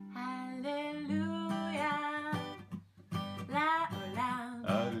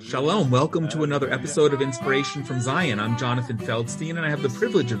Shalom. Welcome to another episode of Inspiration from Zion. I'm Jonathan Feldstein, and I have the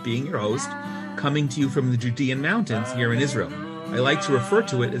privilege of being your host, coming to you from the Judean mountains here in Israel. I like to refer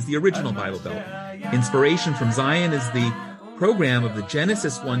to it as the original Bible Belt. Inspiration from Zion is the program of the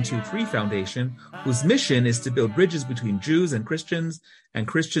Genesis 123 Foundation, whose mission is to build bridges between Jews and Christians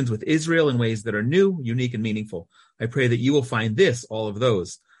with Israel in ways that are new, unique, and meaningful. I pray that you will find this, all of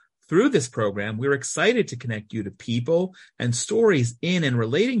those. Through this program, we're excited to connect you to people and stories in and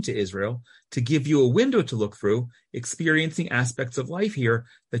relating to Israel to give you a window to look through, experiencing aspects of life here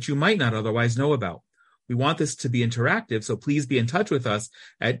that you might not otherwise know about. We want this to be interactive, so please be in touch with us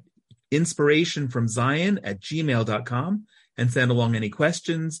at inspirationfromzion@gmail.com and send along any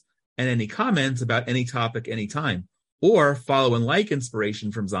questions and any comments about any topic anytime. Or follow and like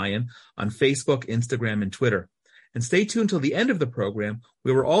Inspiration from Zion on Facebook, Instagram, and Twitter. And stay tuned till the end of the program,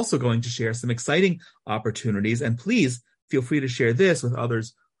 where we're also going to share some exciting opportunities. And please feel free to share this with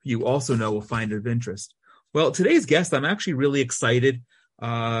others who you also know will find it of interest. Well, today's guest, I'm actually really excited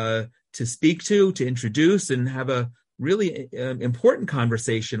to speak to introduce, and have a really important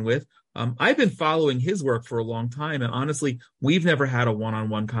conversation with. I've been following his work for a long time, and honestly, we've never had a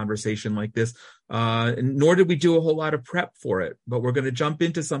one-on-one conversation like this, nor did we do a whole lot of prep for it. But we're going to jump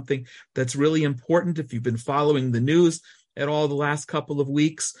into something that's really important. If you've been following the news at all the last couple of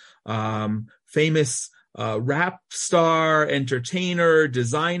weeks, famous rap star, entertainer,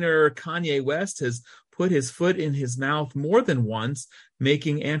 designer Kanye West has put his foot in his mouth more than once,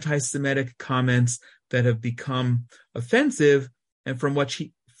 making anti-Semitic comments that have become offensive, and from which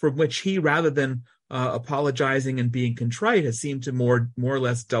he, rather than apologizing and being contrite, has seemed to more or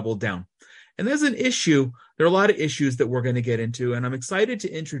less double down. And there are a lot of issues that we're going to get into, and I'm excited to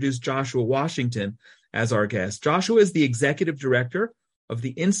introduce Joshua Washington as our guest. Joshua is the executive director of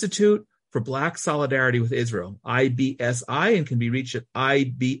the Institute for Black Solidarity with Israel, IBSI, and can be reached at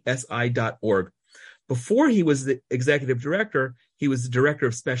ibsi.org. Before he was the executive director, he was the director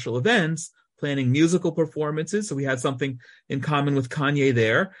of special events, planning musical performances, so we had something in common with Kanye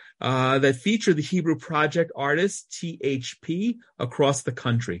there, that featured the Hebrew Project artists, THP, across the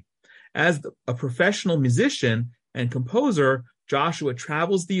country. As a professional musician and composer, Joshua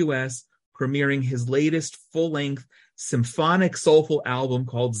travels the U.S., premiering his latest full-length symphonic soulful album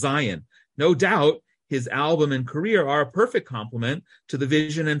called Zion. No doubt, his album and career are a perfect complement to the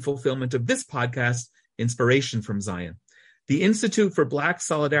vision and fulfillment of this podcast, Inspiration from Zion. The Institute for Black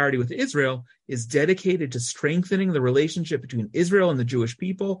Solidarity with Israel is dedicated to strengthening the relationship between Israel and the Jewish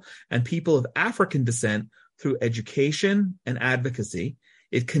people and people of African descent through education and advocacy.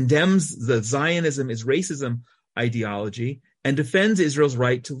 It condemns the Zionism is racism ideology and defends Israel's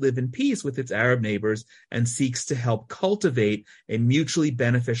right to live in peace with its Arab neighbors, and seeks to help cultivate a mutually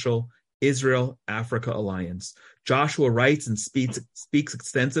beneficial Israel-Africa alliance. Joshua writes and speaks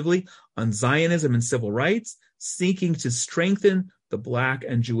extensively on Zionism and civil rights, seeking to strengthen the Black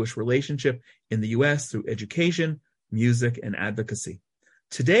and Jewish relationship in the U.S. through education, music, and advocacy.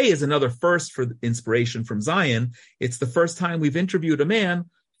 Today is another first for Inspiration from Zion. It's the first time we've interviewed a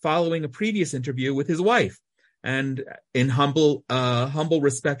man following a previous interview with his wife. And in humble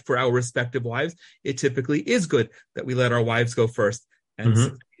respect for our respective wives, it typically is good that we let our wives go first and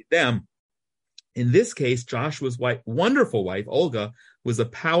succeed them. In this case, Joshua's wonderful wife, Olga, was a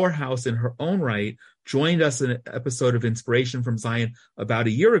powerhouse in her own right, joined us in an episode of Inspiration from Zion about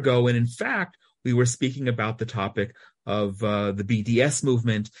a year ago. And in fact, we were speaking about the topic of the BDS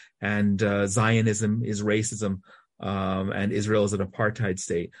movement and Zionism is racism, and Israel is an apartheid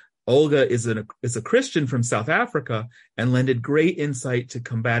state. Olga is a Christian from South Africa and lended great insight to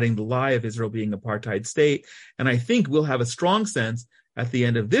combating the lie of Israel being an apartheid state. And I think we'll have a strong sense at the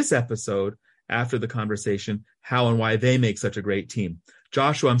end of this episode, after the conversation, how and why they make such a great team.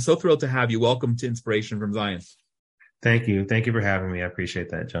 Joshua, I'm so thrilled to have you. Welcome to Inspiration from Zion. Thank you. Thank you for having me. I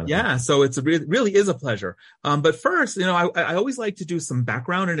appreciate that, Jonathan. Yeah, so it really is a pleasure. But first, I always like to do some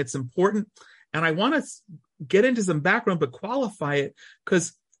background, and it's important. And I want to get into some background, but qualify it,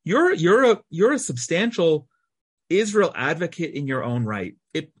 because you're a substantial Israel advocate in your own right.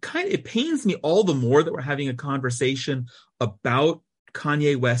 It pains me all the more that we're having a conversation about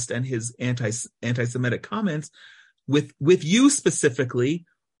Kanye West and his anti-Semitic comments with you specifically,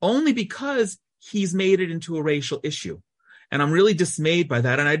 only because he's made it into a racial issue. And I'm really dismayed by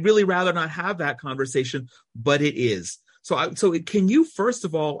that. And I'd really rather not have that conversation, but it is. So can you, first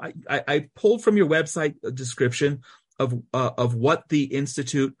of all, I pulled from your website a description of what the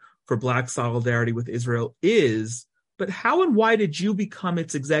Institute for Black Solidarity with Israel is, but how and why did you become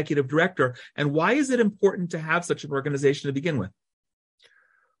its executive director? And why is it important to have such an organization to begin with?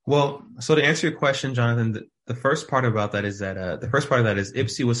 Well, so to answer your question, Jonathan, the first part about that is that the first part of that is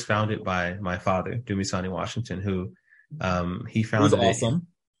IPSI was founded by my father, Dumisani Washington, who he Who's founded it. awesome.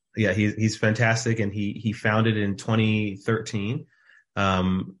 Yeah, he's fantastic, and he founded it in 2013,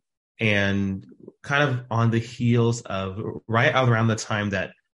 and kind of on the heels of right around the time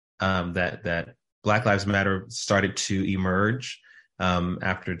that that Black Lives Matter started to emerge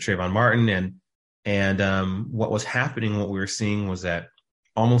after Trayvon Martin, and what was happening, what we were seeing was that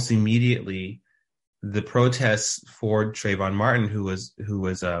almost immediately the protests for Trayvon Martin, who was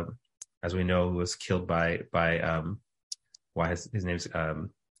as we know, who was killed by why his name's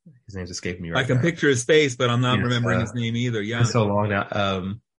escaping me I right can now. picture his face, but I'm not Yes, remembering his name either. it's Yeah. been so long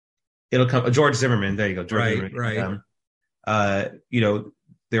now. It'll come. George Zimmerman. There you go. George Right, Zimmerman. right.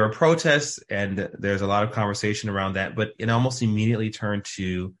 There are protests and there's a lot of conversation around that, but it almost immediately turned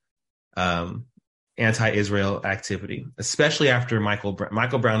to anti-Israel activity, especially after Michael Brown.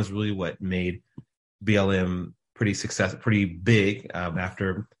 Michael Brown is really what made BLM pretty big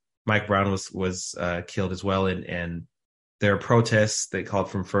after Mike Brown was killed as well, and there are protests they called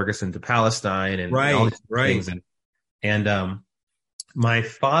from Ferguson to Palestine and all Right, these right. things, and my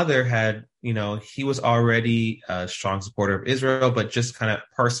father had, he was already a strong supporter of Israel, but just kind of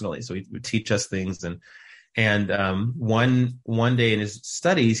personally. So he would teach us things, and one day in his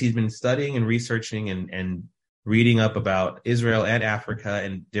studies, he's been studying and researching and reading up about Israel and Africa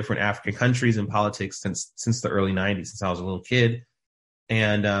and different African countries and politics since the early 90s, since I was a little kid.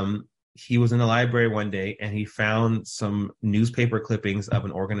 And he was in the library one day and he found some newspaper clippings of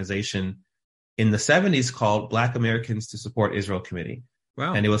an organization in the 70s called Black Americans to Support Israel Committee.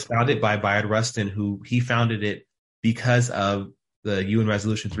 Wow. And it was founded by Bayard Rustin, who he founded it because of the UN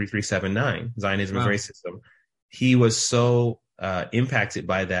Resolution 3379, Zionism is Racism. He was so impacted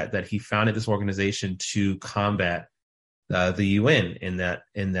by that he founded this organization to combat the UN in that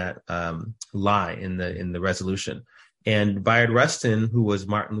lie in the resolution. And Bayard Rustin, who was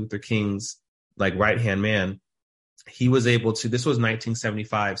Martin Luther King's right-hand man, he was able to, this was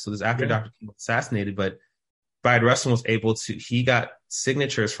 1975, so this is after Dr. King was assassinated, but Bayard Rustin was able to, he got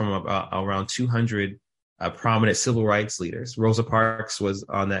signatures from around 200 prominent civil rights leaders. Rosa Parks was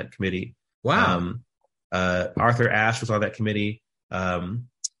on that committee. Wow. Arthur Ashe was on that committee.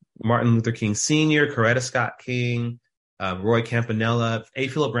 Martin Luther King Sr., Coretta Scott King, Roy Campanella. A.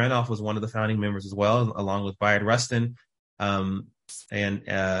 Philip Randolph was one of the founding members as well, along with Bayard Rustin. And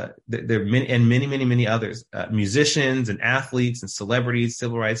there are many others, musicians and athletes and celebrities,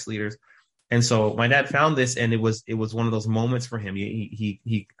 civil rights leaders. And so my dad found this, and it was one of those moments for him. He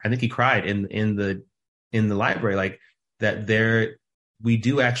I think he cried in the library, like that we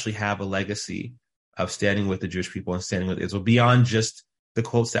do actually have a legacy of standing with the Jewish people and standing with Israel beyond just the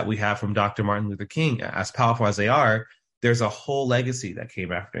quotes that we have from Dr. Martin Luther King. As powerful as they are, there's a whole legacy that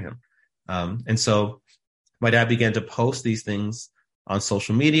came after him. And so my dad began to post these things on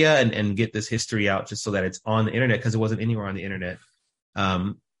social media and get this history out just so that it's on the internet, because it wasn't anywhere on the internet.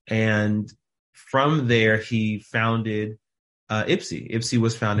 And from there, he founded IPSI. IPSI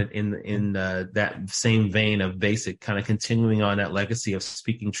was founded in that same vein of basic, kind of continuing on that legacy of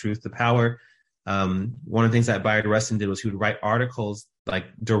speaking truth to power. One of the things that Bayard Rustin did was he would write articles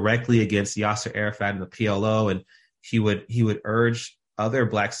directly against Yasser Arafat and the PLO, and he would urge other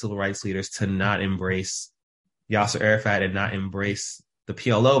Black civil rights leaders to not embrace Yasser Arafat and not embrace the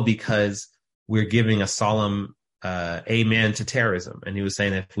PLO, because we're giving a solemn amen to terrorism. And he was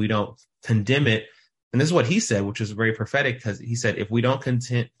saying that if we don't condemn it, and this is what he said, which was very prophetic, because he said, if we don't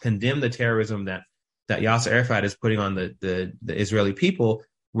condemn the terrorism that Yasser Arafat is putting on the Israeli people,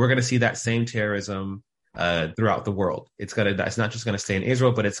 we're going to see that same terrorism throughout the world. It's not just going to stay in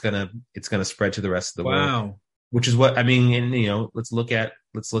Israel, but it's going to spread to the rest of the world. Which is what I mean. And let's look at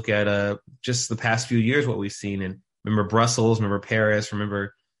just the past few years, what we've seen. And remember Brussels, remember Paris,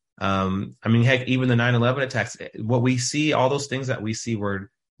 remember heck, even the 9/11 attacks. What we see, all those things that we see were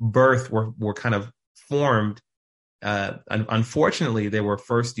kind of formed. Unfortunately, they were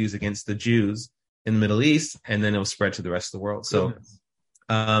first used against the Jews in the Middle East, and then it was spread to the rest of the world. So,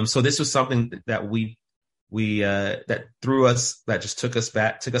 so this was something that that threw us, that just took us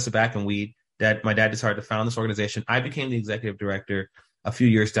aback, and my dad decided to found this organization. I became the executive director a few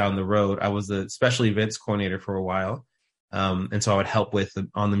years down the road. I was the special events coordinator for a while. And so I would help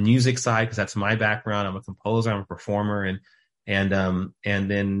on the music side, because that's my background. I'm a composer, I'm a performer. And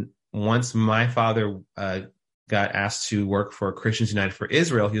then once my father got asked to work for Christians United for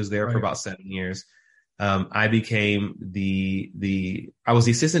Israel, he was there for about 7 years. I became I was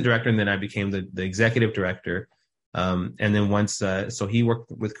the assistant director, and then I became the executive director. And then once, so he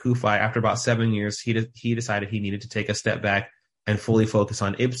worked with Kufi. After about 7 years, he decided he needed to take a step back and fully focus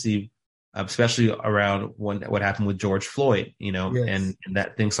on IPSI, especially around what happened with George Floyd, Yes. and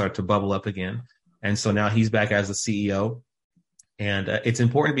that thing started to bubble up again. And so now he's back as the CEO. And it's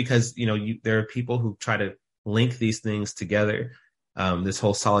important because, there are people who try to link these things together, this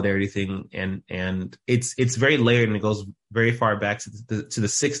whole solidarity thing. And it's very layered, and it goes very far back to the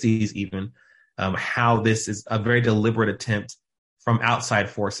 60s even, how this is a very deliberate attempt from outside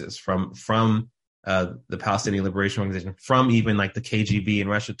forces, from the Palestinian Liberation Organization, from even like the KGB in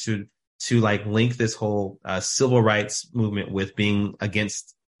Russia to like link this whole civil rights movement with being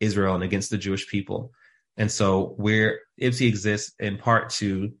against Israel and against the Jewish people. And so IPSI exists in part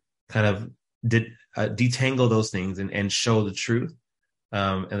to kind of detangle those things and show the truth,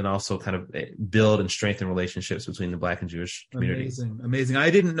 and then also kind of build and strengthen relationships between the Black and Jewish communities. Amazing. I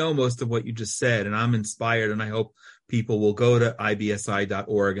didn't know most of what you just said, and I'm inspired, and I hope people will go to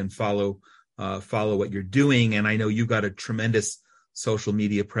ibsi.org and follow what you're doing. And I know you got a tremendous social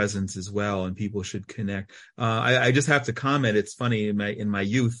media presence as well, and people should connect. I just have to comment. It's funny, in my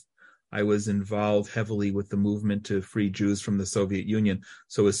youth, I was involved heavily with the movement to free Jews from the Soviet Union.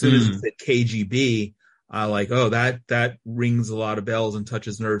 So as soon as you said KGB, that rings a lot of bells and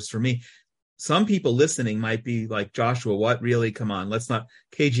touches nerves for me. Some people listening might be like, Joshua, what? Really? Come on, let's not.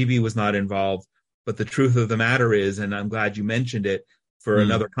 KGB was not involved. But the truth of the matter is, and I'm glad you mentioned it for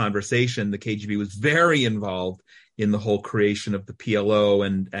another conversation, the KGB was very involved in the whole creation of the PLO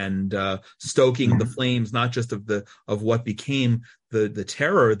and stoking the flames, not just of what became the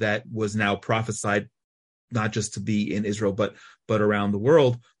terror that was now prophesied, not just to be in Israel, but around the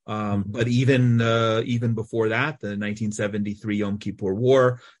world. But even before that, the 1973 Yom Kippur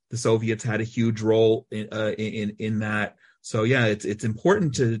War, the Soviets had a huge role in that. So yeah, it's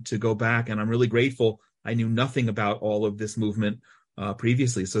important to go back, and I'm really grateful. I knew nothing about all of this movement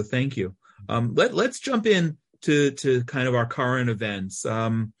previously, so thank you. Let's jump in to kind of our current events.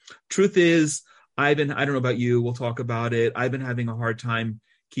 Truth is, I don't know about you, we'll talk about it. I've been having a hard time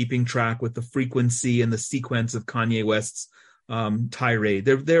keeping track with the frequency and the sequence of Kanye West's tirade.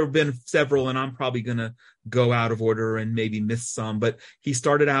 There have been several, and I'm probably going to go out of order and maybe miss some, but he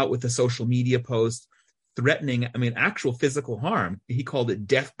started out with a social media post threatening, actual physical harm. He called it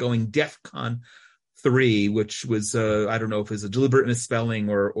DEFCON 3, which was, I don't know if it was a deliberate misspelling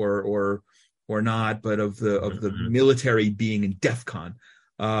or not, but of the military being in DEFCON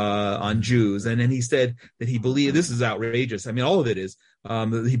on Jews. And then he said that he believed, this is outrageous. All of it is,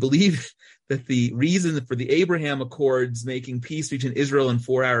 he believed that the reason for the Abraham Accords making peace between Israel and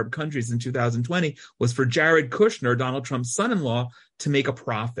 4 Arab countries in 2020 was for Jared Kushner, Donald Trump's son-in-law, to make a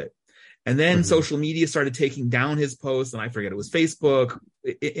profit. And then social media started taking down his posts, and I forget, it was Facebook,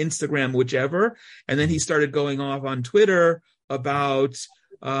 Instagram, whichever. And then he started going off on Twitter about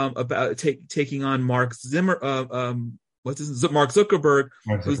taking on Mark Zuckerberg,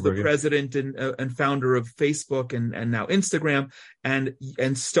 who's the president and founder of Facebook and now Instagram, and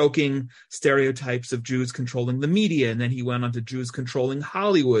stoking stereotypes of Jews controlling the media. And then he went on to Jews controlling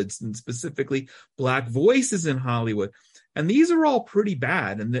Hollywood, and specifically Black voices in Hollywood. And these are all pretty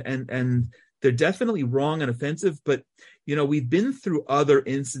bad, and they're definitely wrong and offensive. But we've been through other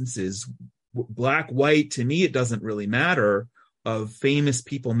instances, black, white. To me, it doesn't really matter, of famous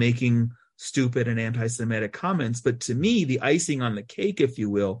people making stupid and anti-Semitic comments. But to me, the icing on the cake, if you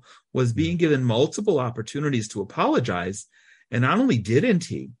will, was being given multiple opportunities to apologize. And not only didn't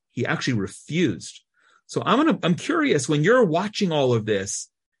he actually refused. So I'm curious, when you're watching all of this,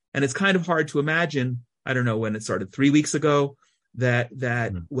 and it's kind of hard to imagine, I don't know when it started, 3 weeks ago, that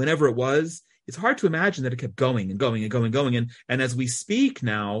whenever it was, it's hard to imagine that it kept going and going and going and going. And as we speak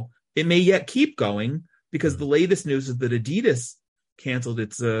now, it may yet keep going, because the latest news is that Adidas canceled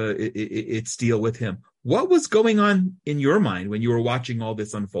its deal with him. What was going on in your mind when you were watching all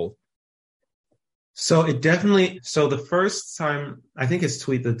this unfold? So the first time, I think his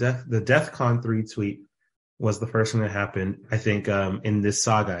tweet, the DEFCON 3 tweet, was the first thing that happened, I think, in this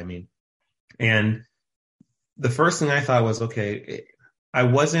saga, And the first thing I thought was, okay, I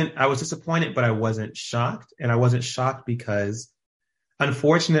was disappointed, but I wasn't shocked. And I wasn't shocked because,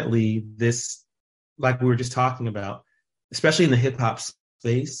 unfortunately, this, like we were just talking about, especially in the hip hop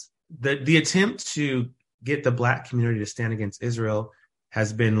space, the attempt to get the Black community to stand against Israel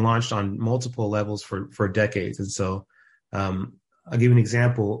has been launched on multiple levels for decades. And so I'll give you an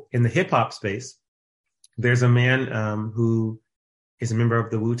example. In the hip hop space, there's a man who is a member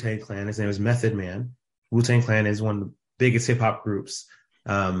of the Wu-Tang Clan. His name is Method Man. Wu-Tang Clan is one of the biggest hip hop groups,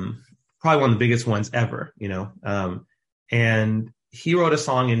 probably one of the biggest ones ever, and he wrote a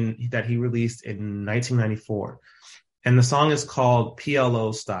song that he released in 1994. And the song is called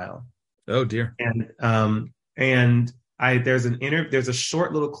PLO Style. Oh dear. And there's a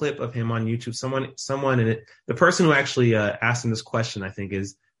short little clip of him on YouTube. Someone in it, the person who actually asked him this question, I think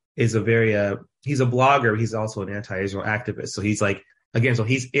is a very he's a blogger. He's also an anti-Israel activist. So he's like, again, so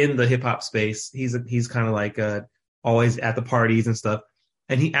he's in the hip hop space. He's kind of like always at the parties and stuff.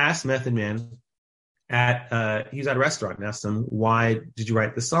 And he asked Method Man he was at a restaurant and asked him, why did you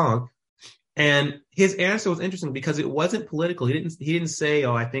write the song? And his answer was interesting because it wasn't political. He didn't say,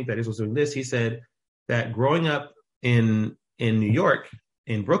 oh, I think that Israel's doing this. He said that growing up in New York,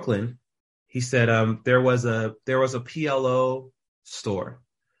 in Brooklyn, he said there was a PLO store.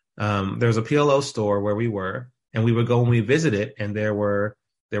 There was a PLO store where we were, and we would go when we visit it, and there were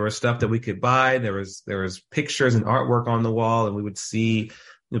stuff that we could buy. There was pictures and artwork on the wall, and we would see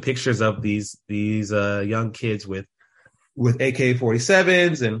pictures of these young kids with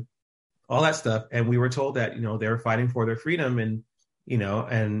AK-47s and all that stuff. And we were told that, they were fighting for their freedom, and,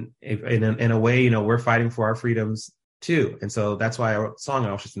 and in a way, we're fighting for our freedoms too. And so that's why I wrote the song.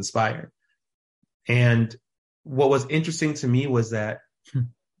 I was just inspired. And what was interesting to me was that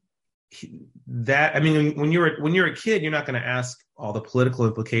when you're a kid, you're not going to ask all the political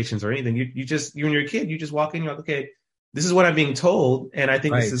implications or anything. When you're a kid, you just walk in, you're like, okay, this is what I'm being told, and I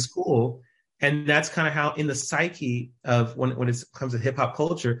think this is cool. And that's kind of how in the psyche of when it comes to hip hop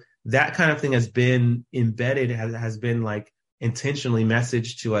culture, that kind of thing has been embedded, has been like intentionally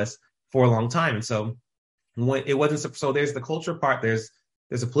messaged to us for a long time. And so when it wasn't, so there's the culture part, there's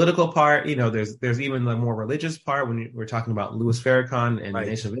a political part, there's even the more religious part when we're talking about Louis Farrakhan and the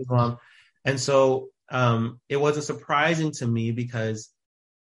Nation of Islam. And so it wasn't surprising to me because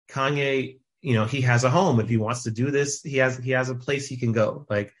Kanye, he has a home. If he wants to do this, he has a place he can go.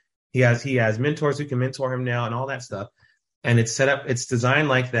 Like he has mentors who can mentor him now and all that stuff. And it's designed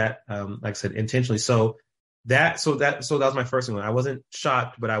like that, like I said, intentionally. So that was my first one. I wasn't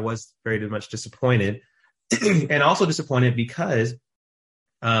shocked, but I was very much disappointed. And also disappointed because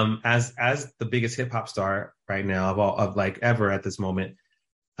as the biggest hip hop star right now of ever at this moment,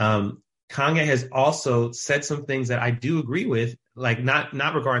 Kanye has also said some things that I do agree with, like not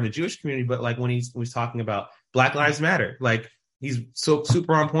regarding the Jewish community, but like when he was talking about Black Lives Matter, like he's so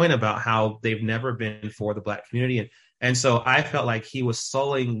super on point about how they've never been for the Black community. And so I felt like he was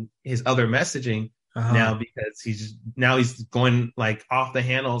sullying his other messaging now because he's going like off the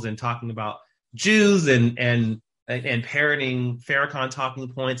handles and talking about Jews and parroting Farrakhan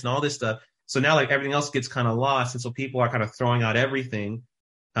talking points and all this stuff. So now like everything else gets kind of lost. And so people are kind of throwing out everything.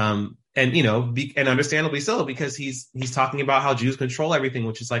 And understandably so, because he's talking about how Jews control everything,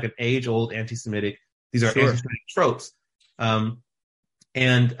 which is like an age-old anti-Semitic. These are anti-Semitic tropes. So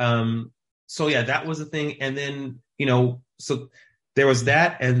yeah, that was the thing. And then, so there was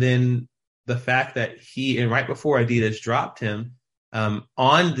that. And then the fact that and right before Adidas dropped him, on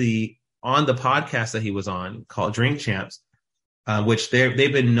the podcast that he was on called Drink Champs, which they've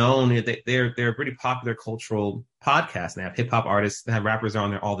been known, they're a pretty popular cultural podcast. They have hip hop artists, they have rappers on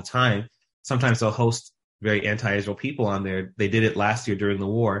there all the time. Sometimes they'll host very anti-Israel people on there. They did it last year during the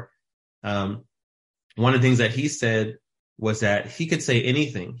war. One of the things that he said was that he could say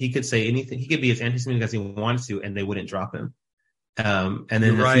anything. He could be as anti-Semitic as he wanted to, and they wouldn't drop him. And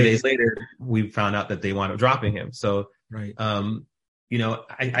then a few days later, we found out that they wound up dropping him. So,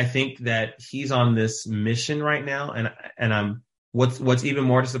 I think that he's on this mission right now, and what's even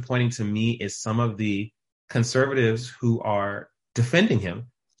more disappointing to me is some of the conservatives who are defending him.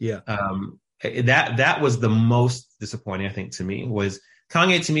 Yeah. That was the most disappointing, I think, to me. Was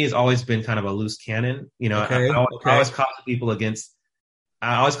Kanye, to me, has always been kind of a loose cannon. I always caution people against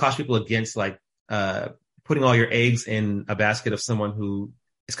like putting all your eggs in a basket of someone who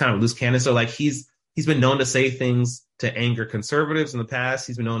is kind of a loose cannon. So like he's been known to say things to anger conservatives in the past.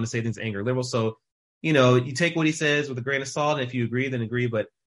 He's been known to say things to anger liberals. So, you take what he says with a grain of salt, and if you agree, then agree, but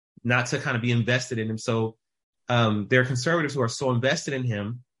not to kind of be invested in him. So there are conservatives who are so invested in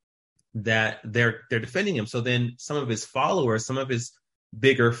him that they're defending him. So then some of his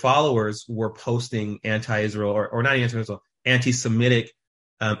bigger followers were posting anti-Israel or not anti-Israel, anti-Semitic,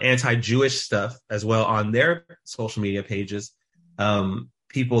 anti-Jewish stuff as well on their social media pages.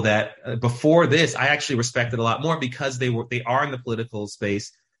 People that before this I actually respected a lot more because they are in the political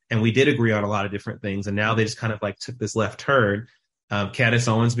space and we did agree on a lot of different things. And now they just kind of like took this left turn. Candace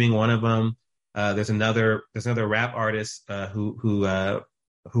Owens being one of them. There's another rap artist who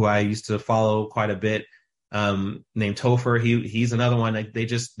I used to follow quite a bit, named Topher. He's another one. Like they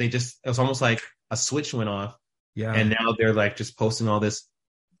just it was almost like a switch went off. Yeah. And now they're like just posting all this,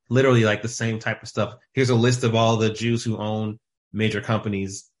 literally like the same type of stuff. Here's a list of all the Jews who own major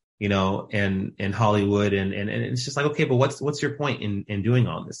companies, and Hollywood, and it's just like, okay, but what's your point in doing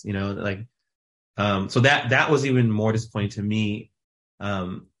all this? So that was even more disappointing to me.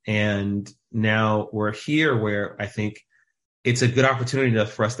 And now we're here where I think it's a good opportunity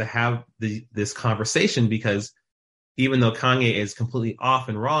for us to have this conversation, because even though Kanye is completely off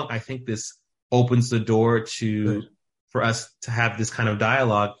and wrong, I think this opens the door for us to have this kind of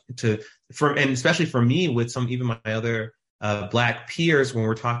dialogue and especially for me with even my other Black peers, when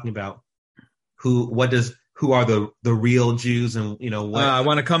we're talking about who are the real Jews, and what I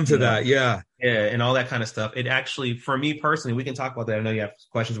want to come to that. Yeah. Yeah. And all that kind of stuff. It actually, for me personally, we can talk about that. I know you have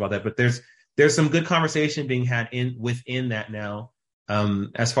questions about that, but there's some good conversation being had within that now,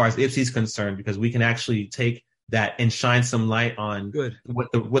 as far as IPSI's concerned, because we can actually take that and shine some light on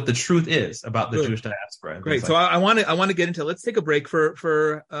what the truth is about the Jewish diaspora. Great. So I want to get into, let's take a break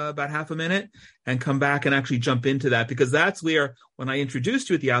for about half a minute and come back and actually jump into that, because that's where, when I introduced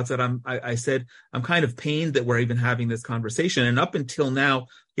you at the outset, I said I'm kind of pained that we're even having this conversation. And up until now,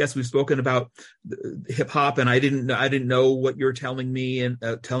 yes, we've spoken about hip hop, and I didn't know what you're telling me and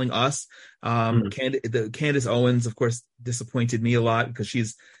telling us. Candace Owens, of course, disappointed me a lot, because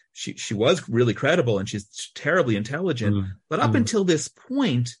she was really credible and she's terribly intelligent. But up until this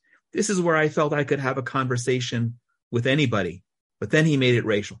point, this is where I felt I could have a conversation with anybody. But then he made it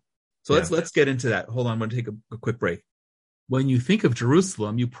racial. So let's get into that. Hold on, I'm going to take a quick break. When you think of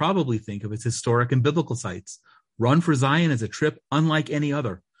Jerusalem, you probably think of its historic and biblical sites. Run for Zion is a trip unlike any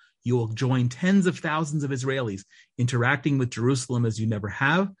other. You will join tens of thousands of Israelis interacting with Jerusalem as you never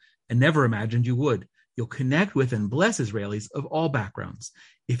have and never imagined you would. You'll connect with and bless Israelis of all backgrounds.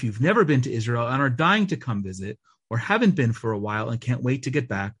 If you've never been to Israel and are dying to come visit, or haven't been for a while and can't wait to get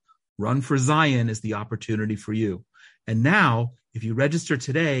back, Run for Zion is the opportunity for you. And now, if you register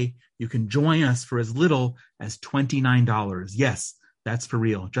today, you can join us for as little as $29. Yes, that's for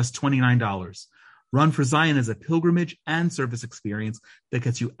real, just $29. Run for Zion is a pilgrimage and service experience that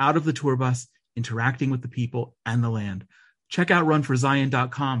gets you out of the tour bus, interacting with the people and the land. Check out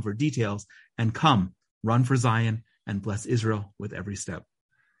runforzion.com for details, and come, run for Zion and bless Israel with every step.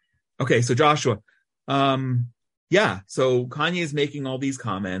 Okay, so Joshua, so Kanye is making all these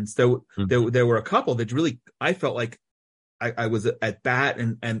comments. There were a couple that really, I felt like I was at bat,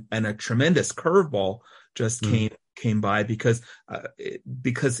 and a tremendous curveball just came by, because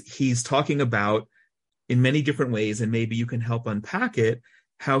he's talking about, in many different ways, and maybe you can help unpack it,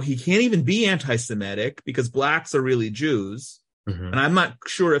 how he can't even be anti-Semitic because blacks are really Jews. And I'm not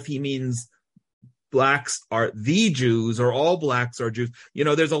sure if he means blacks are the Jews or all blacks are Jews.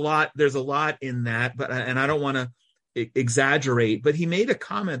 There's a lot in that, and I don't want to exaggerate, but he made a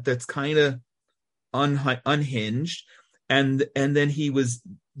comment that's kind of unhinged. And then he was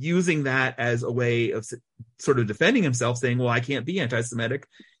using that as a way of sort of defending himself, saying, well, I can't be anti-Semitic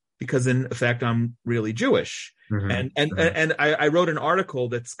because in effect, I'm really Jewish. And I wrote an article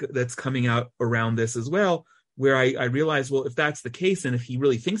that's coming out around this as well, where I realized, well, if that's the case, and if he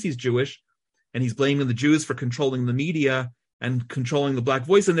really thinks he's Jewish, and he's blaming the Jews for controlling the media and controlling the black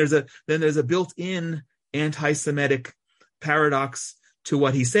voice, and there's a built-in anti-Semitic paradox to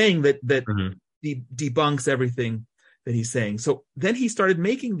what he's saying that debunks everything that he's saying. So then he started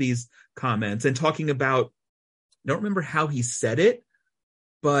making these comments and talking about, I don't remember how he said it,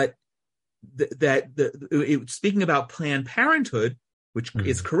 but speaking about Planned Parenthood, which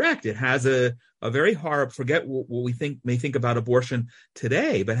is correct. It has a very horrible, forget what we may think about abortion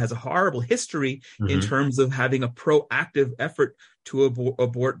today, but has a horrible history in terms of having a proactive effort to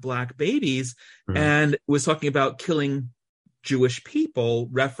abort black babies, and was talking about killing Jewish people,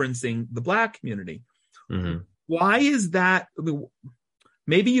 referencing the black community. Why is that? I mean,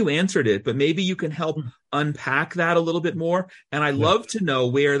 maybe you answered it, but maybe you can help unpack that a little bit more. And I love to know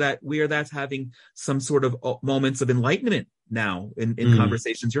where that's having some sort of moments of enlightenment now in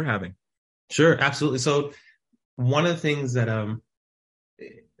conversations you're having. Sure, absolutely. So one of the things that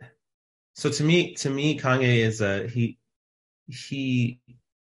so to me, Kanye is he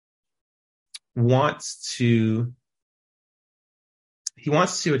wants to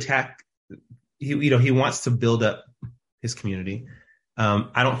attack. He wants to build up his community.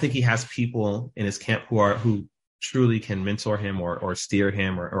 I don't think he has people in his camp who truly can mentor him or steer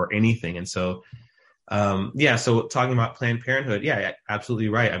him or anything. And so, so talking about Planned Parenthood, absolutely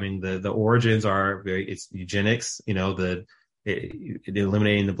right. I mean, the origins are it's eugenics,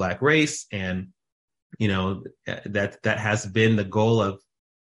 eliminating the black race. And, that has been the goal of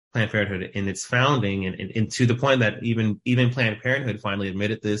Planned Parenthood in its founding. And to the point that even Planned Parenthood finally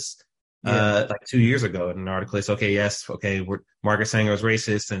admitted this, like 2 years ago in an article. It's Margaret Sanger was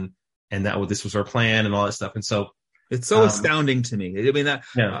racist, and this was her plan and all that stuff. And so it's so astounding to me. I mean,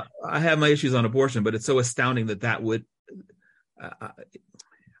 I have my issues on abortion, but it's so astounding that would.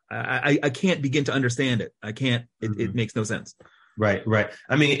 I can't begin to understand it. I can't. It makes no sense. Right.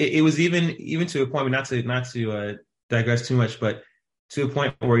 I mean, it was even to a point, not to digress too much, but to a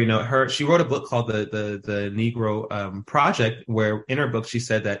point where she wrote a book called the Negro Project, where in her book she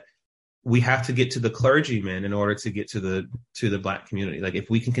said that we have to get to the clergymen in order to get to the Black community. Like, if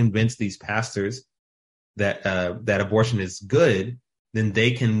we can convince these pastors that abortion is good, then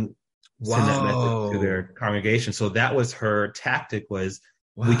they can send that message to their congregation. So that was her tactic, was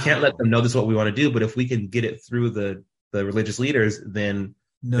we can't let them know this is what we want to do, but if we can get it through the religious leaders, then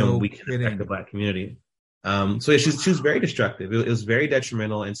we can affect the Black community. So she was very destructive. It was very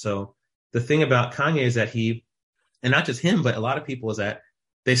detrimental. And so the thing about Kanye is that he, and not just him, but a lot of people, is that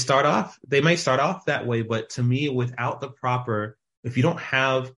they may start off that way, but to me, without the proper, if you don't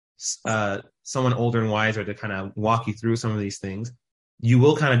have someone older and wiser to kind of walk you through some of these things, you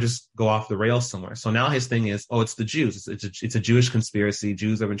will kind of just go off the rails somewhere. So now his thing is, it's the Jews. It's a Jewish conspiracy.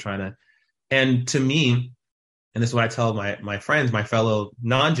 Jews have been trying to, and to me, and this is what I tell my friends, my fellow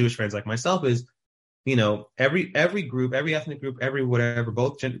non-Jewish friends like myself, is, every group, every ethnic group, every whatever,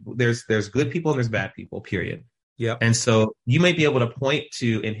 there's good people and there's bad people, period. Yeah. And so you may be able to point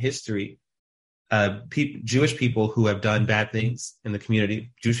to in history, Jewish people who have done bad things in the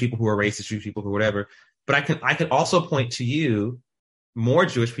community, Jewish people who are racist, Jewish people who are whatever. But I can also point to you more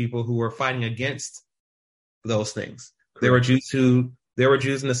Jewish people who were fighting against those things. Correct. There were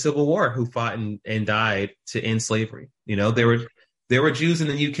Jews in the Civil War who fought and died to end slavery. There were Jews in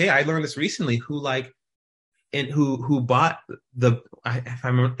the UK. I learned this recently who bought if I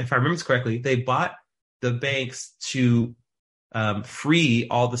remember this correctly, they bought the banks to free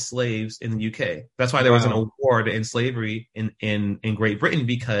all the slaves in the UK. That's why there was an award in slavery in Great Britain,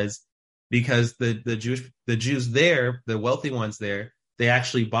 because the Jews there, the wealthy ones there, they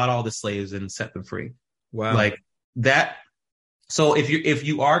actually bought all the slaves and set them free. Wow. Like that. So if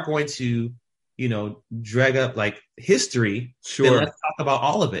you are going to, drag up like history, sure, then let's talk about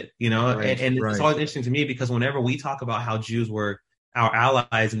all of it, Right, and right. It's always interesting to me, because whenever we talk about how Jews were our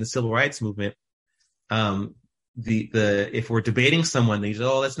allies in the civil rights movement, if we're debating someone, they say,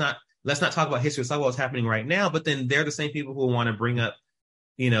 let's not talk about history, let's talk about what's happening right now. But then they're the same people who want to bring up,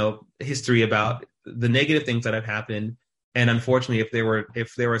 history about the negative things that have happened. And unfortunately,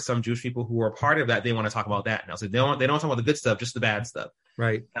 if there were some Jewish people who were a part of that, they want to talk about that now. So they don't talk about the good stuff, just the bad stuff.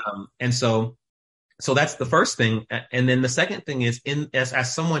 Right. And so that's the first thing. And then the second thing is,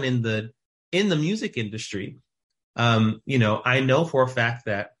 as someone in the music industry, I know for a fact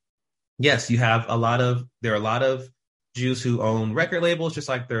that, yes, there are a lot of Jews who own record labels, just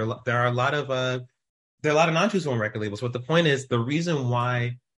like there are a lot of non-Jews who own record labels. But the point is, the reason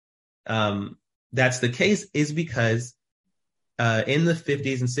why that's the case is because in the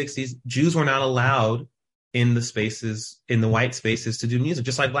 50s and 60s, Jews were not allowed in the white spaces to do music,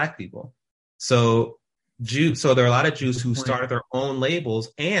 just like Black people. So there are a lot of Jews who started their own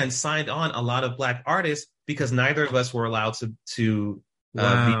labels and signed on a lot of Black artists, because neither of us were allowed to be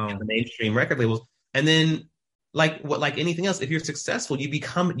in the mainstream record labels. And then, like anything else, if you're successful, you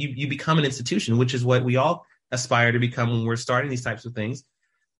become an institution, which is what we all aspire to become when we're starting these types of things.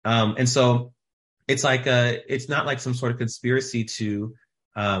 And so it's like it's not like some sort of conspiracy to,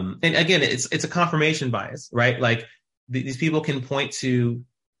 and again, it's a confirmation bias, right? Like these people can point to,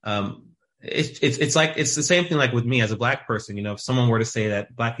 it's the same thing like with me as a Black person. If someone were to say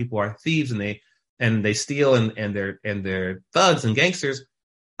that Black people are thieves and they steal and they're thugs and gangsters,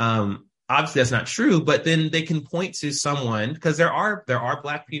 obviously that's not true. But then they can point to someone, because there are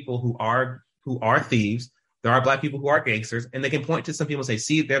Black people who are thieves. There are Black people who are gangsters, and they can point to some people and say,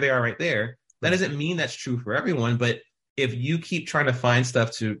 see, there they are right there. That doesn't mean that's true for everyone, but if you keep trying to find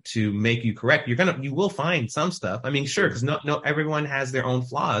stuff to make you correct, you will find some stuff. I mean, sure, because no everyone has their own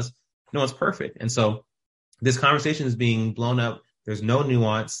flaws. No one's perfect. And so this conversation is being blown up. There's no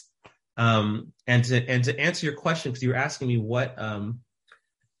nuance. And to answer your question, because you were asking me what I'm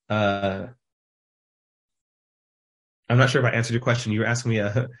not sure if I answered your question. You were asking me.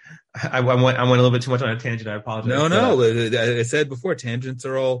 I went a little bit too much on a tangent. I apologize. No. I said before, tangents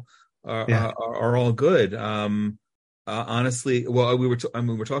are all all good. Honestly, well,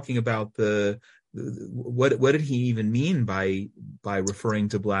 we're talking about what did he even mean by referring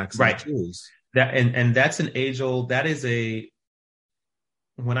to Blacks right. as Jews? That and that's an age old. That is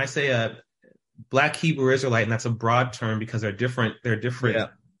when I say a Black Hebrew Israelite, and that's a broad term because they're different. They're different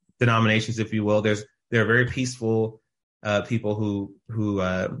denominations, if you will. They're very peaceful people who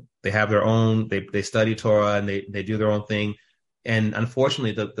they have their own. They study Torah and they do their own thing. And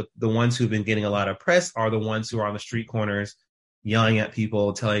unfortunately, the ones who've been getting a lot of press are the ones who are on the street corners yelling at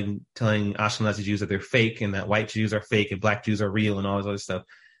people, telling Ashkenazi Jews that they're fake and that white Jews are fake and Black Jews are real and all this other stuff.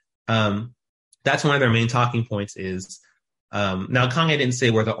 That's one of their main talking points is, now Kanye didn't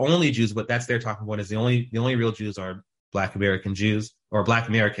say we're the only Jews, but that's their talking point is the only real Jews are Black American Jews or Black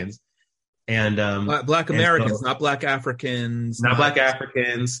Americans. And Black Americans, so, not Black Africans, not Black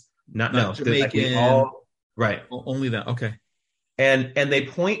Africans, not not no, like we Jamaican, all right. only that. Okay. And they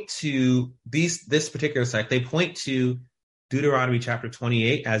point to this particular sect. They point to Deuteronomy chapter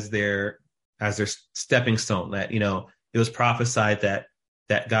 28 as their stepping stone. That it was prophesied that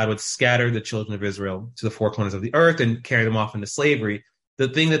God would scatter the children of Israel to the four corners of the earth and carry them off into slavery. The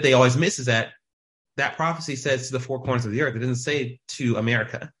thing that they always miss is that prophecy says to the four corners of the earth. It doesn't say to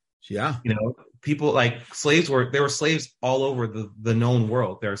America. Yeah. People like slaves there were slaves all over the known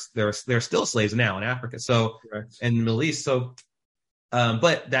world. There's still slaves now in Africa. So, Correct. and the Middle East. So,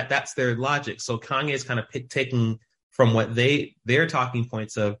 but that's their logic. So Kanye is kind of taking from what their talking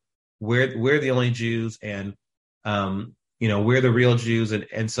points of we're the only Jews and, we're the real Jews.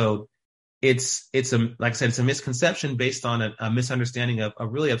 And so it's like I said, it's a misconception based on a misunderstanding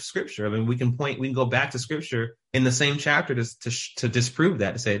of scripture. I mean, we can go back to scripture in the same chapter to disprove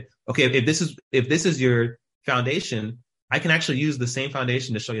that, to say, okay, if this is your foundation, I can actually use the same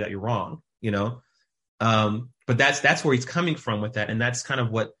foundation to show you that you're wrong, but that's where he's coming from with that. And that's kind of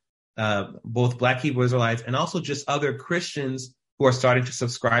what both Black Hebrew Israelites and also just other Christians who are starting to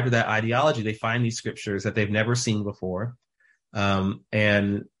subscribe to that ideology, they find these scriptures that they've never seen before. And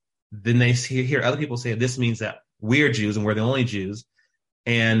then they hear other people say this means that we're Jews and we're the only Jews.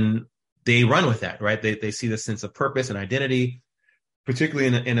 And they run with that, right? They see the sense of purpose and identity,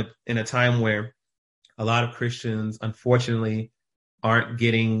 particularly in a time where a lot of Christians, unfortunately, aren't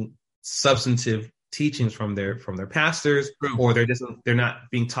getting substantive teachings from their pastors, True. or they're not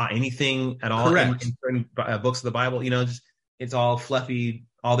being taught anything at all in certain books of the Bible. It's all fluffy,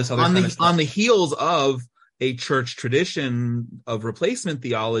 all this other kind of stuff. On the heels of a church tradition of replacement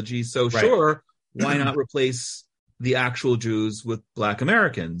theology. So Right. Sure, why not replace the actual Jews with Black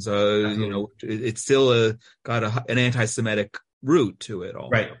Americans? It's still got an anti-Semitic root to it all.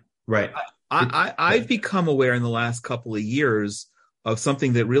 Right. I've become aware in the last couple of years of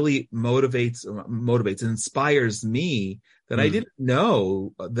something that really motivates and inspires me that I didn't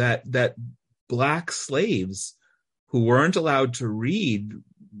know, that Black slaves who weren't allowed to read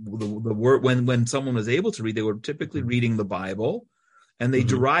the word, when someone was able to read, they were typically reading the Bible, and they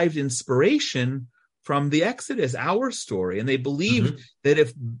derived inspiration from the Exodus, our story. And they believed that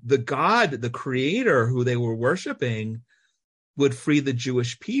if the creator who they were worshiping would free the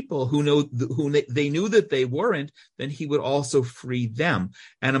Jewish people who they knew that they weren't, then he would also free them.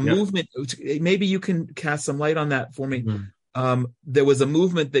 And a movement, maybe you can cast some light on that for me. There was a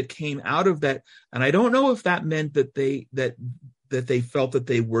movement that came out of that. And I don't know if that meant that they felt that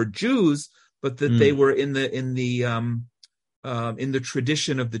they were Jews, but that they were in the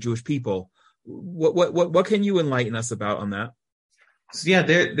tradition of the Jewish people. What can you enlighten us about on that? So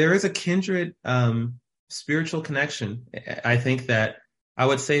there is a kindred spiritual connection. I think that I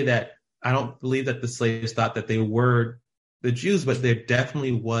would say that I don't believe that the slaves thought that they were the Jews, but there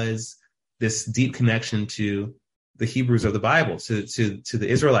definitely was this deep connection to the Hebrews of the Bible, to the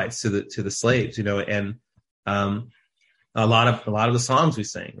Israelites, to the slaves, and a lot of the songs we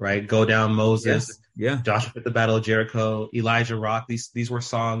sang, right? Go Down Moses, Joshua at the Battle of Jericho, Elijah Rock. These were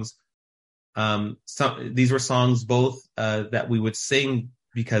songs. These were songs both that we would sing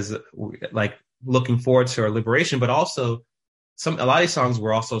because like looking forward to our liberation, but also a lot of these songs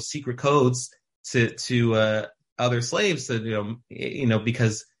were also secret codes to other slaves,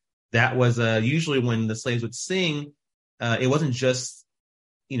 because that was usually when the slaves would sing. It wasn't just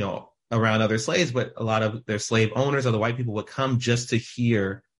around other slaves, but a lot of their slave owners, other white people, would come just to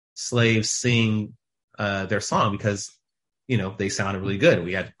hear slaves sing their song because they sounded really good.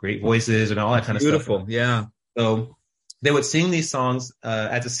 We had great voices and all that kind of stuff. Beautiful, yeah. So they would sing these songs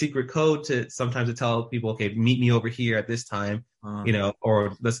as a secret code sometimes to tell people, okay, meet me over here at this time,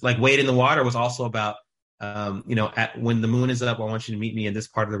 or let's like Wade in the Water was also about, when the moon is up, I want you to meet me in this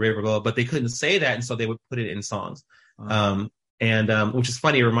part of the river. But they couldn't say that. And so they would put it in songs. Which is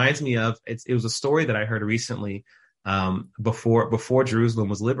funny. It reminds me of, it was a story that I heard recently, before Jerusalem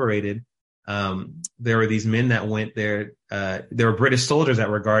was liberated. There were these men that went there. There were British soldiers that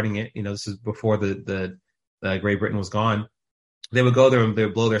were guarding it. This is before the Great Britain was gone. They would go there and they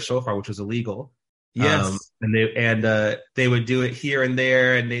would blow their shofar, which was illegal. Yes. And they would do it here and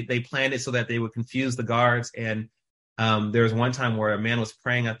there, and they planned it so that they would confuse the guards. And there was one time where a man was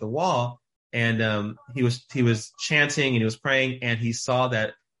praying at the wall, and he was chanting and he was praying, and he saw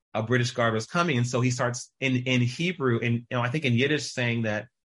that a British guard was coming, and so he starts in Hebrew, and I think in Yiddish, saying that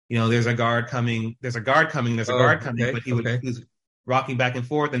there's a guard coming, there's a guard coming, there's a guard coming. Okay, but he was rocking back and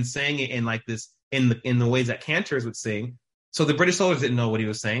forth and saying it in like this, in the ways that cantors would sing. So the British soldiers didn't know what he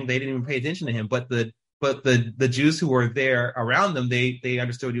was saying. They didn't even pay attention to him. But the Jews who were there around them, they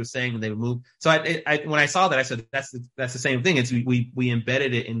understood what he was saying and they would move. So I when I saw that, I said, that's the same thing. It's we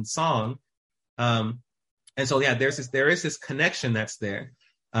embedded it in song. And so, yeah, there is this connection that's there.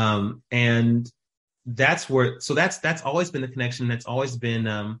 And that's where, so that's always been the connection. That's always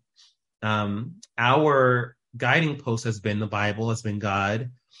been, our guiding post has been the Bible, has been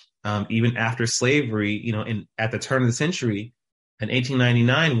God. Even after slavery, at the turn of the century in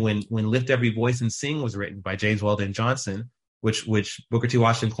 1899, when Lift Every Voice and Sing was written by James Weldon Johnson, which Booker T.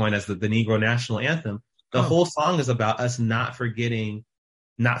 Washington coined as the Negro national anthem, the whole song is about us not forgetting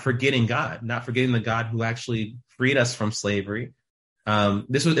God, not forgetting the God who actually freed us from slavery.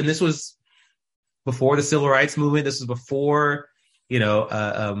 This was before the Civil Rights Movement. This was before,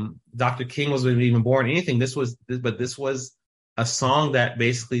 Dr. King was even born, anything. This was a song that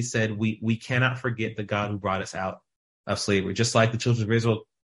basically said, we cannot forget the God who brought us out of slavery. Just like the children of Israel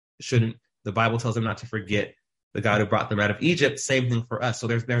the Bible tells them not to forget the God who brought them out of Egypt. Same thing for us. So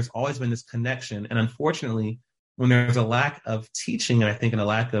there's always been this connection. And unfortunately, when there's a lack of teaching, and I think, and a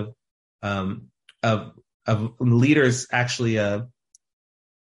lack of leaders actually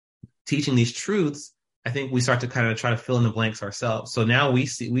teaching these truths, I think we start to kind of try to fill in the blanks ourselves. So now we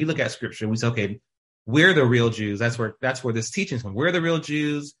look at scripture and we say, okay, we're the real Jews. That's where this teaching is from. We're the real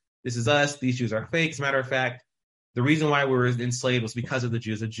Jews. This is us. These Jews are fake. As a matter of fact, the reason why we were enslaved was because of the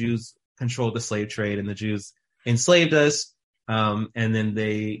Jews. The Jews controlled the slave trade, and the Jews enslaved us. And then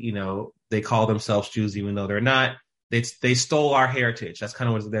they call themselves Jews, even though they're not. They stole our heritage. That's kind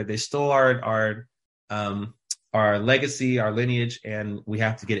of what it's there. They stole our legacy, our lineage, and we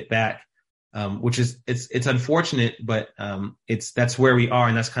have to get it back. Which is it's unfortunate, but that's where we are,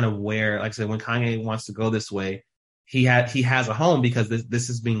 and that's kind of where, like I said, when Kanye wants to go this way, he has a home, because this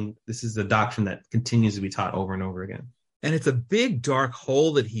is the doctrine that continues to be taught over and over again. And it's a big dark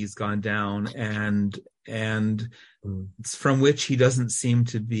hole that he's gone down, and it's from which he doesn't seem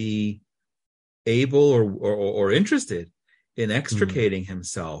to be able or interested in extricating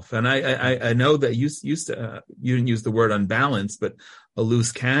himself. And I know that you didn't use the word unbalanced, but a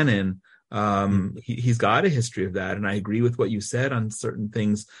loose cannon. He's got a history of that, and I agree with what you said on certain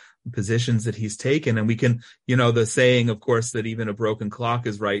things, positions that he's taken. And we can, the saying, of course, that even a broken clock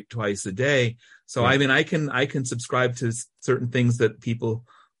is right twice a day. So right. I mean, I can subscribe to certain things that people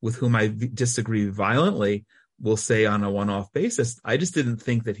with whom I disagree violently will say on a one-off basis. I just didn't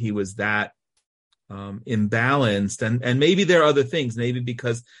think that he was that imbalanced, and maybe there are other things. Maybe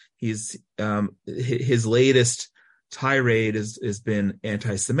because he's his latest tirade has been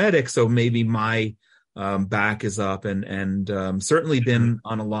anti-Semitic, so maybe my back is up, and certainly been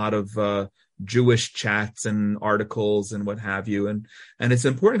on a lot of Jewish chats and articles and what have you, and it's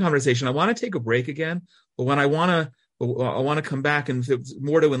an important conversation. I want to take a break again, but when I want to come back, and if it's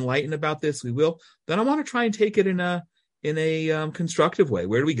more to enlighten about this, we will. Then I want to try and take it in a constructive way.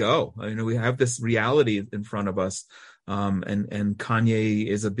 Where do we go? We have this reality in front of us, and Kanye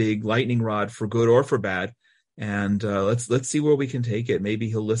is a big lightning rod for good or for bad. And let's see where we can take it. Maybe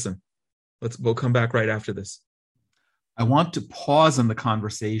he'll listen. We'll come back right after this. I want to pause in the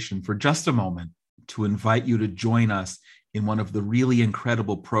conversation for just a moment to invite you to join us in one of the really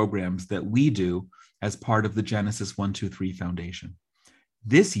incredible programs that we do as part of the Genesis 123 Foundation.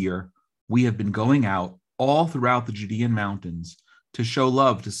 This year, we have been going out all throughout the Judean mountains to show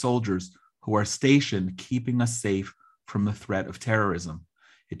love to soldiers who are stationed keeping us safe from the threat of terrorism.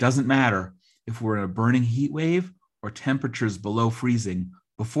 It doesn't matter if we're in a burning heat wave or temperatures below freezing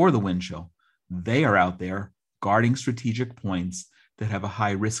before the wind chill. They are out there guarding strategic points that have a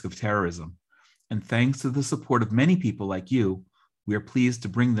high risk of terrorism. And thanks to the support of many people like you, we are pleased to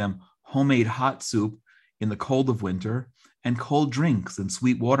bring them homemade hot soup in the cold of winter and cold drinks and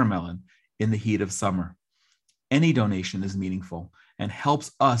sweet watermelon in the heat of summer. Any donation is meaningful and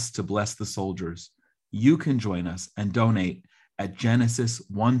helps us to bless the soldiers. You can join us and donate at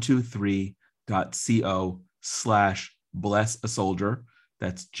genesis123.co/bless-a-soldier.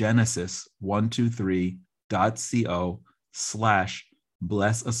 That's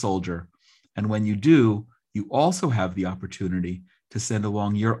genesis123.co/bless-a-soldier. And when you do, you also have the opportunity to send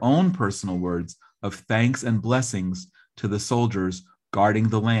along your own personal words of thanks and blessings to the soldiers guarding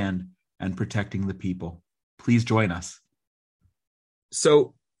the land and protecting the people. Please join us.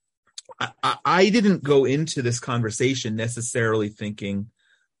 So I didn't go into this conversation necessarily thinking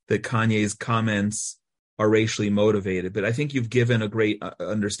that Kanye's comments are racially motivated, but I think you've given a great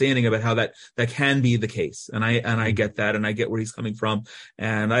understanding about how that can be the case, and I get that, and I get where he's coming from,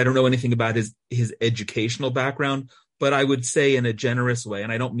 and I don't know anything about his educational background, but I would say in a generous way,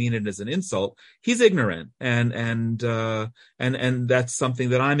 and I don't mean it as an insult. He's ignorant, and that's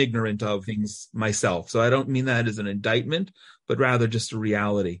something that I'm ignorant of things myself. So I don't mean that as an indictment, but rather just a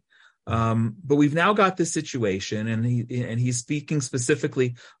reality. But we've now got this situation, and he's speaking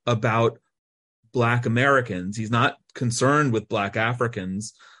specifically about Black Americans. He's not concerned with Black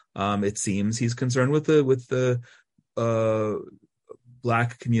Africans. It seems he's concerned with the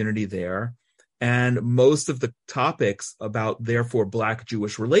Black community there. And most of the topics about, therefore,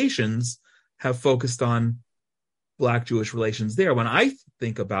 Black-Jewish relations have focused on Black-Jewish relations there. When I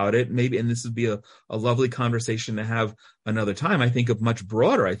think about it, maybe, and this would be a lovely conversation to have another time, I think of much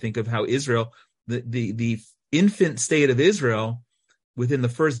broader. I think of how Israel, the infant state of Israel, within the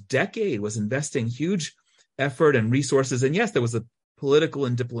first decade was investing huge effort and resources. And yes, there was a political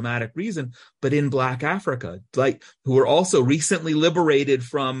and diplomatic reason, but in Black Africa, like, who were also recently liberated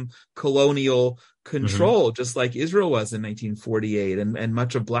from colonial control, just like Israel was in 1948, and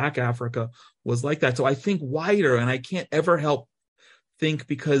much of Black Africa was like that. So I think wider, and I can't ever help think,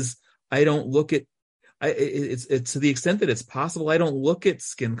 because I don't look at it's to the extent that it's possible, I don't look at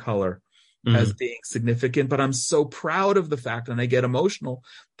skin color as being significant, but I'm so proud of the fact, and I get emotional,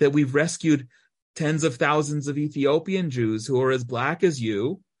 that we've rescued tens of thousands of Ethiopian Jews who are as Black as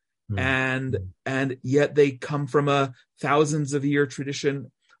you, and yet they come from a thousands of year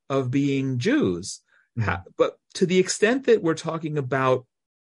tradition of being Jews. But to the extent that we're talking about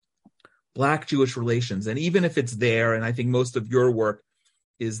Black-Jewish relations, and even if it's there, and I think most of your work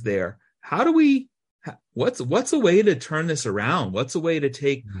is there, how do we, what's a way to turn this around? What's a way to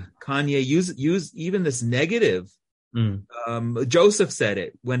take Kanye, use even this negative? Joseph said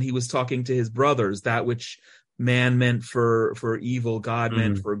it when he was talking to his brothers, that which man meant for evil, God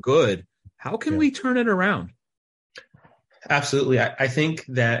meant for good. How can we turn it around? Absolutely. I think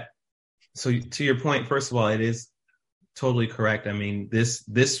that, so to your point, first of all, it is totally correct. I mean,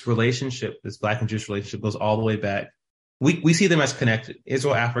 this relationship, this Black and Jewish relationship, goes all the way back. We see them as connected.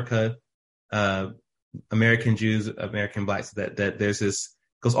 Israel, Africa, American Jews, American Blacks, that there's this,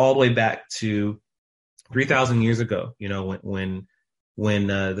 goes all the way back to 3,000 years ago, when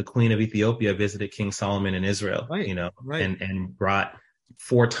the Queen of Ethiopia visited King Solomon in Israel, and brought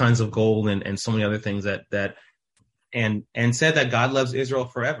 4 tons of gold and so many other things and said that God loves Israel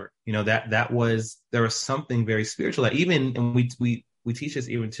forever. There was something very spiritual that even, and we teach this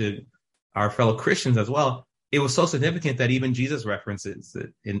even to our fellow Christians as well. It was so significant that even Jesus references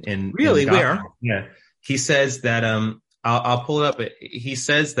it in really, in where? Yeah. He says that, I'll pull it up. He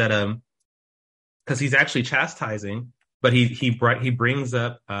says that, because he's actually chastising, but he brings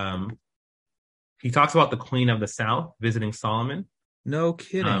up, he talks about the Queen of the South visiting Solomon. No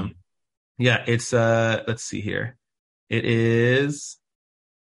kidding. Yeah, it's let's see here. It is,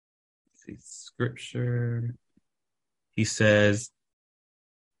 scripture. He says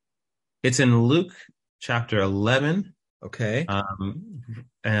it's in Luke chapter 11. Okay.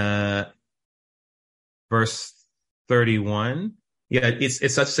 Verse 31. Yeah,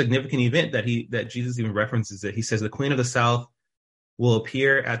 it's such a significant event that Jesus even references it. He says, the Queen of the South will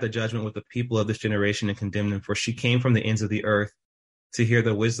appear at the judgment with the people of this generation and condemn them, for she came from the ends of the earth to hear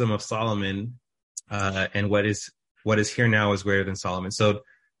the wisdom of Solomon, and what is here now is greater than Solomon. So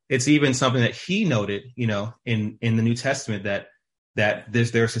it's even something that he noted, in the New Testament, that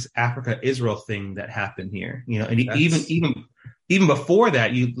there's this Africa Israel thing that happened here, and even before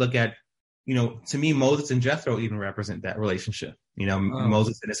that, you look at, to me, Moses and Jethro even represent that relationship.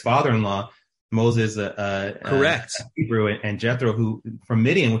 Moses and his father-in-law, Moses, correct, Hebrew, and Jethro, who from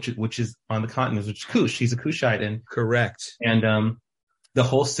Midian, which is on the continent, which is Cush. He's a Cushite, and correct. And the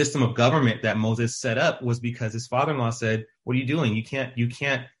whole system of government that Moses set up was because his father-in-law said, "What are you doing? You can't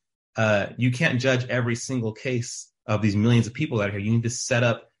judge every single case of these millions of people out here. You need to set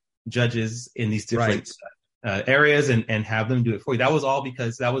up judges in these different areas and have them do it for you." That was all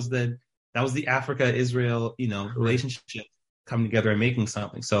because that was the Africa-Israel, relationship coming together and making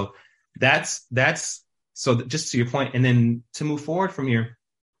something. So that's so just to your point. And then to move forward from here,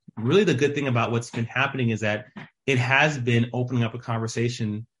 really the good thing about what's been happening is that it has been opening up a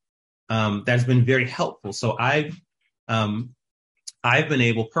conversation that's been very helpful. So I've been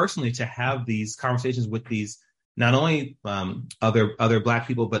able personally to have these conversations with these, not only other Black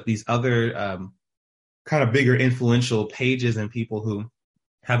people, but these other kind of bigger influential pages and people who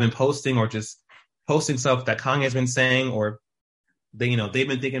have been posting or just posting stuff that Kanye has been saying, or they've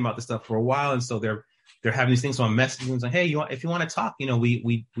been thinking about this stuff for a while, and so they're having these things. So I'm messaging them saying, "Hey, if you want to talk,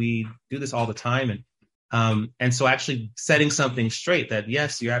 we do this all the time," and so actually setting something straight that,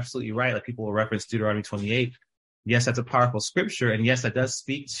 yes, you're absolutely right. Like, people will reference Deuteronomy 28. Yes, that's a powerful scripture, and yes, that does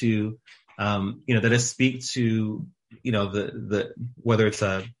speak to whether it's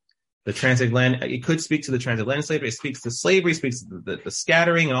the transatlantic, it could speak to the transatlantic slavery. It speaks to slavery, speaks to the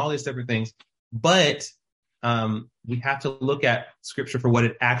scattering and all these different things. But we have to look at scripture for what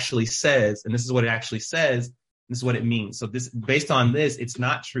it actually says. And this is what it actually says. This is what it means. So based on this, it's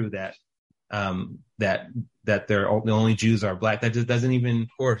not true that the only Jews are black. That just doesn't even, of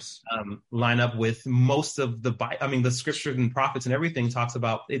course, line up with most of the scriptures and prophets and everything talks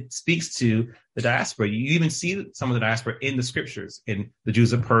about. It speaks to the diaspora. You even see some of the diaspora in the scriptures, in the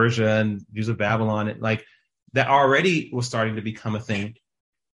Jews of Persia and Jews of Babylon, like that already was starting to become a thing.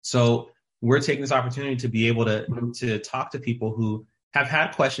 So we're taking this opportunity to be able to talk to people who have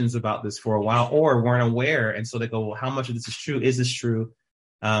had questions about this for a while or weren't aware, and so they go, well, how much of this is true? Is this true?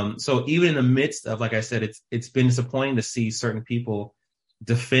 So even in the midst of, like I said, it's been disappointing to see certain people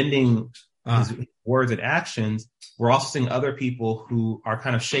defending his words and actions. We're also seeing other people who are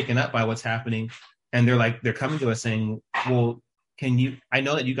kind of shaken up by what's happening. And they're coming to us saying, well, I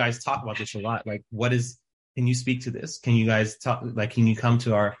know that you guys talk about this a lot. Like, can you speak to this? Can you guys talk, like, can you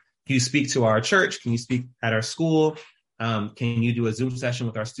speak to our church? Can you speak at our school? Can you do a Zoom session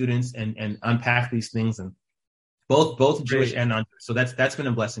with our students and unpack these things? And both Jewish and non-Jewish. So that's been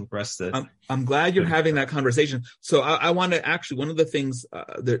a blessing for us. I'm glad you're having that conversation. So I want to actually, one of the things,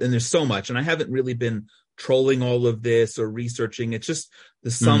 and there's so much, and I haven't really been trolling all of this or researching. It's just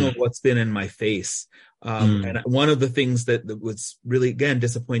the sum of what's been in my face. And one of the things that was really, again,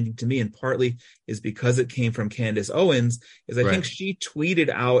 disappointing to me, and partly is because it came from Candace Owens, is I think she tweeted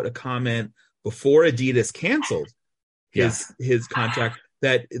out a comment before Adidas canceled his contract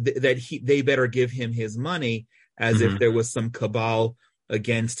that they better give him his money, as if there was some cabal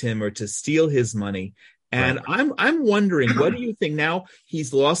against him or to steal his money. And I'm wondering, what do you think now?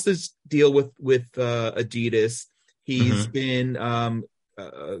 He's lost his deal with Adidas. He's been,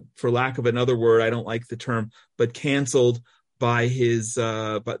 for lack of another word, I don't like the term, but canceled by his.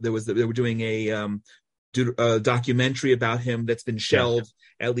 But they were doing a documentary about him that's been shelved,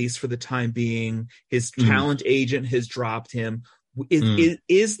 at least for the time being. His talent agent has dropped him.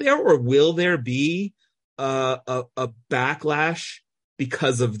 Is there or will there be a backlash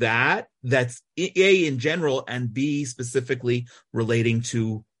because of that? That's A, in general, and B, specifically relating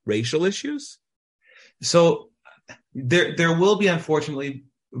to racial issues? So there will be, unfortunately,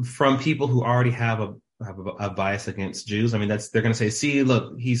 from people who already have a bias against Jews. I mean, they're going to say, see,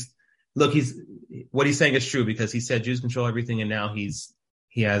 look, he's what he's saying is true, because he said Jews control everything, and now he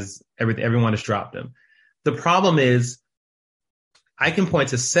has everything. Everyone has dropped him. The problem is, I can point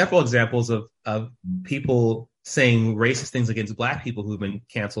to several examples of people saying racist things against black people who've been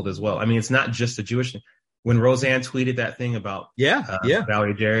canceled as well. I mean, it's not just a Jewish thing. When Roseanne tweeted that thing about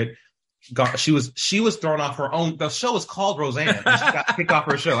Valerie Jarrett, she was thrown off her own. The show was called Roseanne, and she got kicked off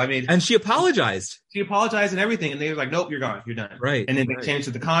her show. I mean, and she apologized. And everything, and they were like, "Nope, you're gone. You're done." Right. And then they changed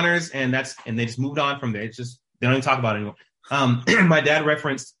to the Connors, and they just moved on from there. It's just they don't even talk about it anymore. My dad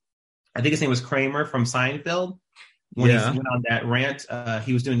referenced, I think his name was Kramer from Seinfeld. When he went on that rant,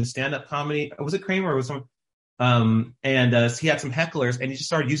 he was doing the stand-up comedy. Was it Kramer or was someone? And he had some hecklers, and he just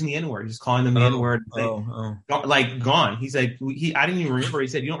started using the N-word, just calling them the N-word. Like, gone. He's like, I didn't even remember. He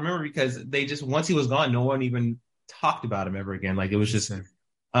said, you don't remember because they just, once he was gone, no one even talked about him ever again. Like, it was just,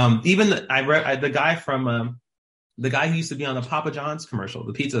 even the guy who used to be on the Papa John's commercial,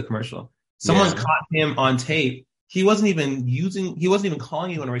 the pizza commercial, someone caught him on tape. He wasn't even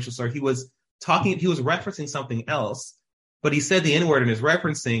calling you a racial slur. He was referencing something else, but he said the N-word in his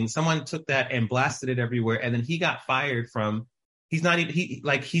referencing. Someone took that and blasted it everywhere, and then he got fired from. He's not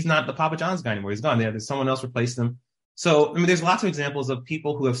the Papa John's guy anymore. He's gone. There's someone else replaced him. So I mean, there's lots of examples of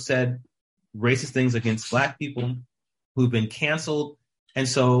people who have said racist things against black people who've been canceled, and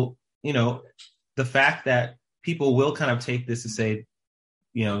so the fact that people will kind of take this to say,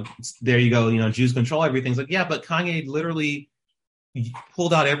 there you go, Jews control everything. It's like, yeah, but Kanye literally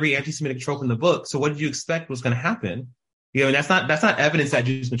pulled out every anti-Semitic trope in the book. So what did you expect was going to happen? And that's not evidence that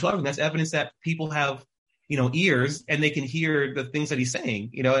Jews control everything. That's evidence that people have, ears and they can hear the things that he's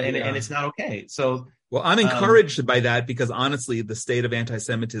saying, and it's not okay. So, well, I'm encouraged by that, because honestly, the state of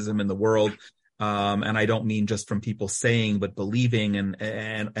anti-Semitism in the world, and I don't mean just from people saying, but believing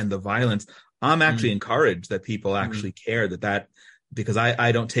and the violence, I'm actually encouraged that people actually care that, because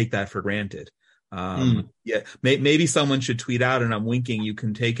I don't take that for granted. Maybe someone should tweet out, and I'm winking, you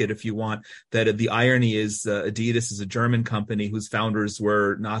can take it if you want, that the irony is Adidas is a German company whose founders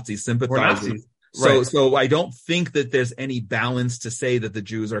were Nazi sympathizers. So I don't think that there's any balance to say that the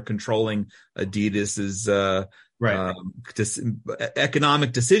Jews are controlling Adidas's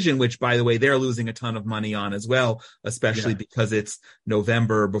economic decision, which, by the way, they're losing a ton of money on as well, especially because it's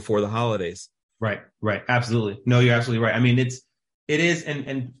November before the holidays. Right. Absolutely. No, you're absolutely right. I mean, it is,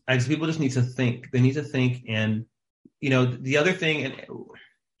 and as people just need to think. They need to think, and the other thing, and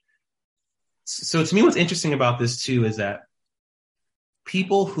so to me, what's interesting about this too is that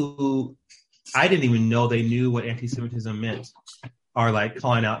people who I didn't even know they knew what anti-Semitism meant are like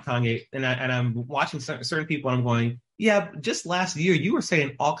calling out Kanye, and I'm watching certain people, and I'm going, yeah, just last year you were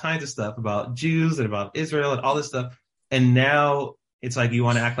saying all kinds of stuff about Jews and about Israel and all this stuff, and now it's like you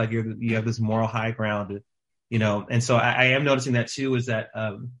want to act like you have this moral high ground, And so I am noticing that too, is that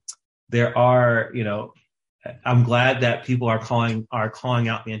there are, I'm glad that people are calling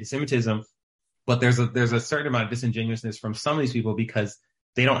out the anti-Semitism, but there's a certain amount of disingenuousness from some of these people because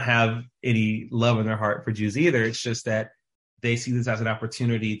they don't have any love in their heart for Jews either. It's just that they see this as an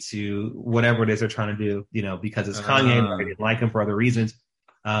opportunity to whatever it is they're trying to do, because it's Kanye, or they didn't like him for other reasons.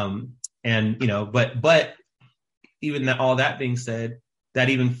 But even all that being said, that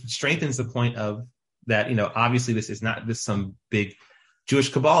even strengthens the point of that, obviously this is not some big Jewish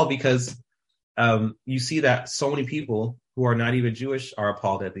cabal, because you see that so many people who are not even Jewish are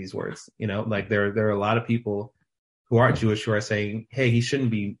appalled at these words. Like there are a lot of people who aren't Jewish who are saying, hey, he shouldn't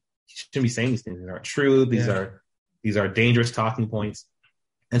be saying these things. These aren't true. These are dangerous talking points.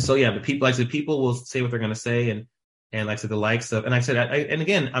 And so, the people will say what they're going to say. And like I said, the likes of, and I said, and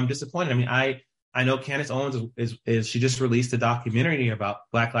again, I'm disappointed. I mean, I know Candace Owens is she just released a documentary about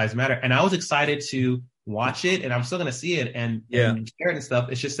Black Lives Matter, and I was excited to watch it, and I'm still going to see it and share it and stuff.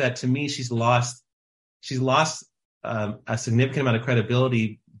 It's just that to me, she's lost a significant amount of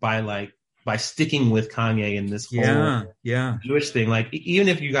credibility by sticking with Kanye in this whole Jewish thing. Like, even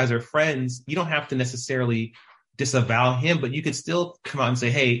if you guys are friends, you don't have to necessarily disavow him, but you could still come out and say,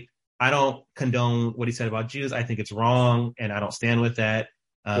 hey, I don't condone what he said about Jews. I think it's wrong, and I don't stand with that.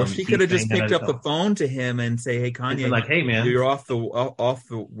 Or she could have just picked up the phone to him and say, hey, Kanye, like, hey, man, you're off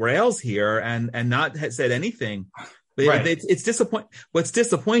the rails here, and not said anything. But it's disappointing. What's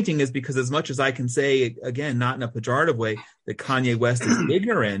disappointing is because, as much as I can say, again, not in a pejorative way, that Kanye West is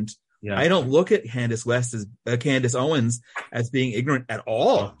ignorant, I don't look at Candace Owens as being ignorant at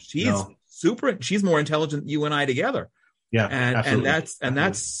all. She's more intelligent than you and I together. Yeah, and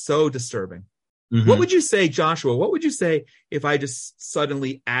that's so disturbing. Mm-hmm. What would you say, Joshua? What would you say if I just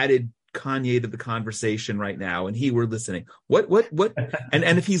suddenly added Kanye to the conversation right now and he were listening? What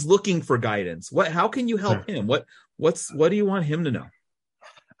and if he's looking for guidance, how can you help him? What do you want him to know?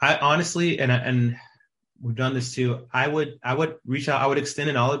 I honestly, and we've done this too, I would reach out, I would extend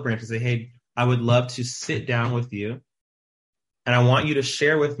an olive branch and say, hey, I would love to sit down with you, and I want you to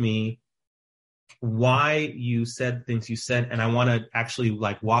share with me why you said things you said, and I want to actually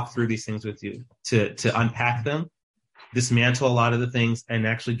walk through these things with you to unpack them, dismantle a lot of the things, and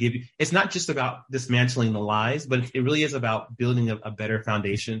actually give you. It's not just about dismantling the lies, but it really is about building a better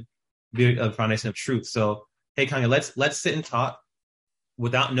foundation, a foundation of truth. So, hey, Kanye, let's sit and talk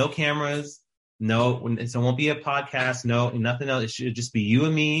without no cameras, so it won't be a podcast, nothing else. It should just be you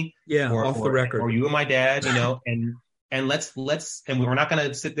and me, off the record, or you and my dad, And let's and we're not going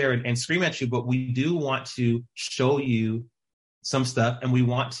to sit there and scream at you, but we do want to show you some stuff, and we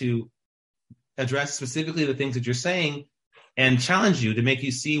want to address specifically the things that you're saying and challenge you to make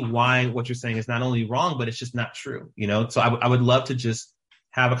you see why what you're saying is not only wrong, but it's just not true. So I would love to just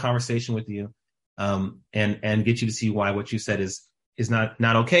have a conversation with you, and get you to see why what you said is not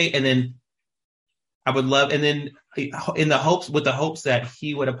okay. And then I would love, and then with the hopes that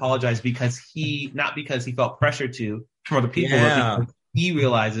he would apologize not because he felt pressured to from other people, but because he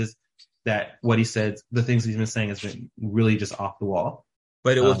realizes that what he said, the things he's been saying, has been really just off the wall.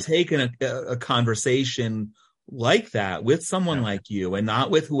 But it will take a conversation like that with someone like you, and not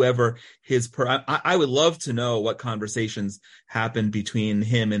with whoever I would love to know what conversations happened between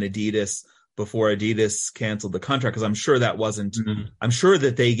him and Adidas before Adidas canceled the contract, because I'm sure that wasn't. Mm-hmm. I'm sure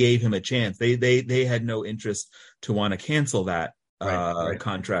that they gave him a chance. They had no interest to want to cancel that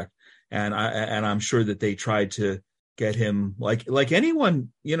contract, and I'm sure that they tried to get him like anyone,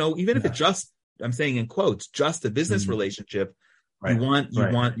 even if it's just, I'm saying in quotes, just a business relationship. Right. You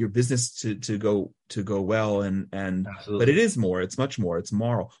want your business to go well, and but it is more. It's much more. It's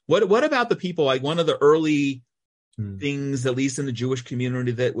moral. What about the people, like one of the early things, at least in the Jewish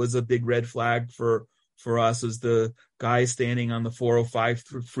community, that was a big red flag for us, was the guy standing on the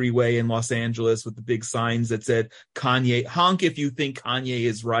 405 freeway in Los Angeles with the big signs that said, Kanye, honk if you think Kanye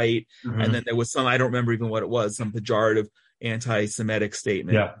is right. Mm-hmm. And then there was some, I don't remember even what it was, some pejorative anti-Semitic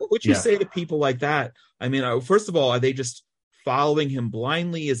statement. Yeah. What would you say to people like that? I mean, first of all, are they just following him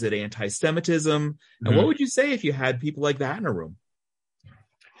blindly? Is it anti-Semitism? Mm-hmm. And what would you say if you had people like that in a room?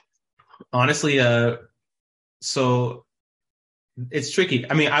 Honestly, so it's tricky.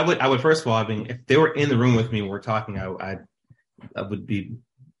 I mean, I would first of all, I mean, if they were in the room with me, we're talking, I would be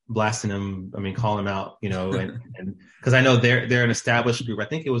blasting them. I mean, calling them out, and because I know they're an established group. I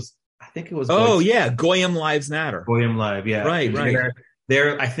think it was Oh yeah, Goyim Lives Matter. Goyim Live, yeah, Right, right.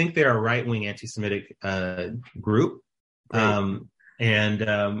 I think they're a right wing anti-Semitic group, yeah.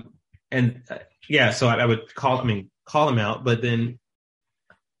 So I would call them out, but then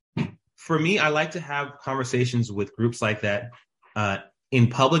for me, I like to have conversations with groups like that in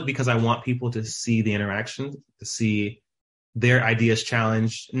public because I want people to see the interaction, to see their ideas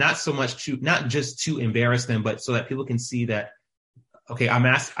challenged, not just to embarrass them, but so that people can see that, okay,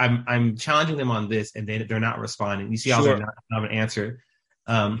 I'm challenging them on this, and they're not responding. You see how they're not have an answer.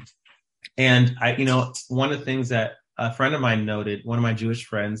 And one of the things that a friend of mine noted, one of my Jewish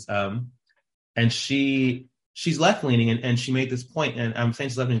friends, and she's left leaning, and she made this point, and I'm saying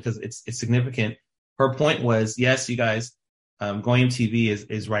she's left leaning because it's significant. Her point was, yes, you guys, Goyim TV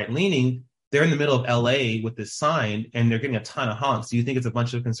is right leaning. They're in the middle of LA with this sign, and they're getting a ton of honks. Do you think it's a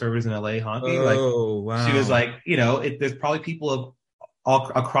bunch of conservatives in LA honking? Wow. She was like, there's probably people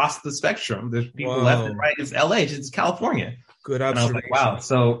all across the spectrum. There's people left and right. It's LA, it's California. Good observation. And I was like, wow.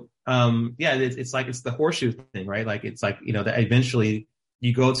 So it's like, it's the horseshoe thing, right? Like, it's like, that eventually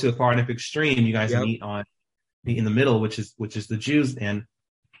you go to a far enough extreme, you guys meet in the middle, which is the Jews. And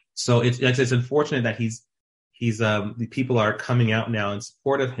so it's unfortunate that the people are coming out now in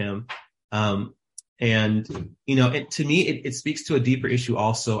support of him. And to me, it speaks to a deeper issue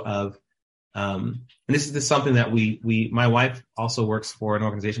also of, and this is something that my wife also works for an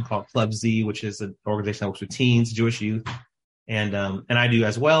organization called Club Z, which is an organization that works with teens, Jewish youth. And I do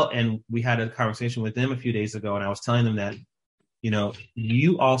as well. And we had a conversation with them a few days ago, and I was telling them that,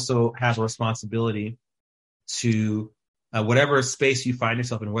 you also have a responsibility to whatever space you find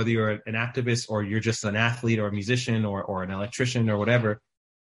yourself in, whether you're an activist or you're just an athlete or a musician or an electrician or whatever,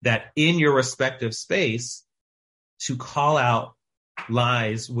 that in your respective space to call out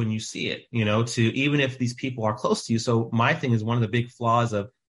lies when you see it, to even if these people are close to you. So my thing is, one of the big flaws of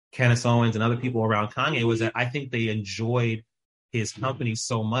Candace Owens and other people around Kanye was that I think they enjoyed his company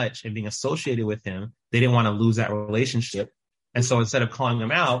so much and being associated with him, they didn't want to lose that relationship. And so instead of calling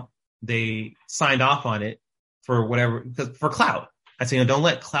them out, they signed off on it for whatever, for clout. I say, don't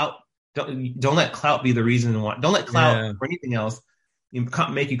let clout be the reason why. Don't let clout or anything else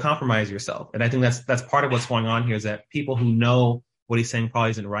make you compromise yourself. And I think that's part of what's going on here, is that people who know what he's saying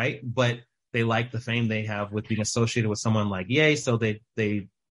probably isn't right, but they like the fame they have with being associated with someone like Ye, so they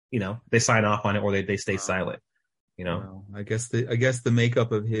sign off on it, or they stay silent. Well, I guess the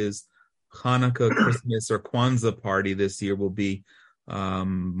makeup of his Hanukkah, Christmas, or Kwanzaa party this year will be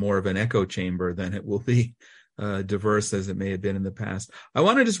more of an echo chamber than it will be diverse as it may have been in the past. I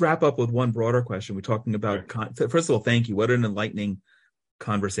want to just wrap up with one broader question. We're talking about, first of all, thank you. What an enlightening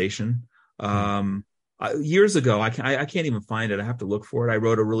conversation. Years ago, I can't even find it. I have to look for it. I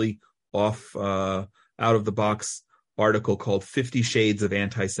wrote a really out of the box article called 50 Shades of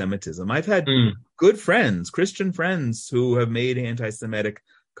Antisemitism. I've had good friends, Christian friends, who have made anti-Semitic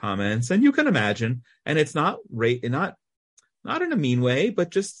comments, and you can imagine, and it's not in a mean way, but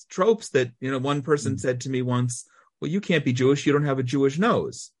just tropes that, one person said to me once, well, you can't be Jewish, you don't have a Jewish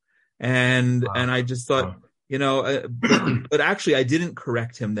nose. And I just thought, but actually I didn't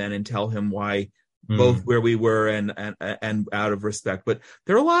correct him then and tell him why, both where we were and out of respect. But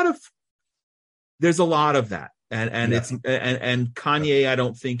there's a lot of that. And Kanye, I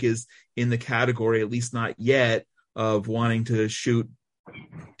don't think, is in the category, at least not yet, of wanting to shoot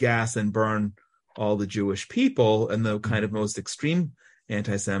gas and burn all the Jewish people and the kind of most extreme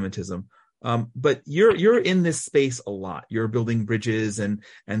anti-Semitism. But you're in this space a lot. You're building bridges and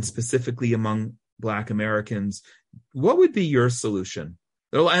specifically among Black Americans. What would be your solution?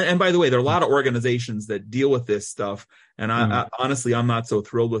 And by the way, there are a lot of organizations that deal with this stuff. And I honestly, I'm not so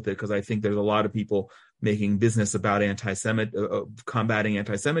thrilled with it, because I think there's a lot of people making business about combating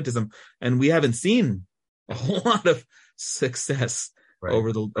anti-Semitism. And we haven't seen a whole lot of success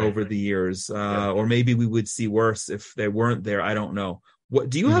over the years. Or maybe we would see worse if they weren't there. I don't know. What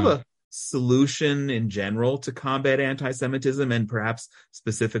do you have a solution in general to combat anti-Semitism, and perhaps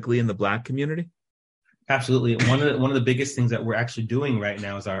specifically in the Black community? Absolutely. One of the biggest things that we're actually doing right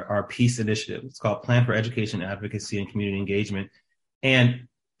now is our PEACE initiative. It's called Plan for Education, Advocacy, and Community Engagement. And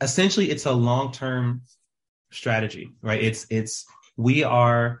essentially, it's a long-term strategy, right? We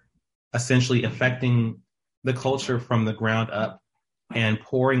are essentially affecting the culture from the ground up and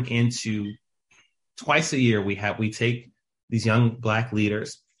pouring into, twice a year, we take these young Black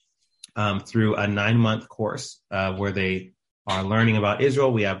leaders through a 9-month course where they are learning about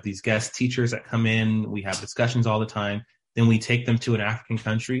Israel. We have these guest teachers that come in. We have discussions all the time. Then we take them to an African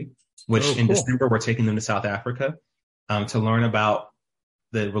country, which in December, we're taking them to South Africa to learn about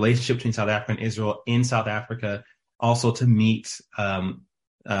the relationship between South Africa and Israel in South Africa, also to meet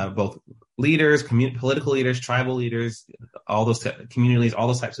both leaders, political leaders, tribal leaders, all those community leaders, all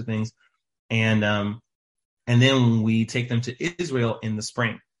those types of things. And then we take them to Israel in the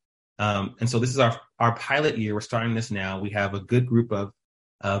spring. And so this is our pilot year. We're starting this now. We have a good group of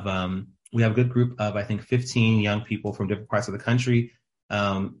I think 15 young people from different parts of the country.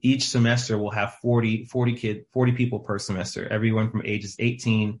 Each semester we'll have 40 people per semester, everyone from ages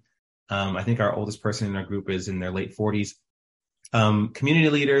 18. I think our oldest person in our group is in their late 40s. Community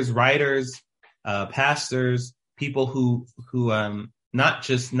leaders, writers, pastors, people who not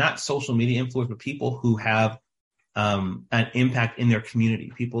social media influencers, but people who have an impact in their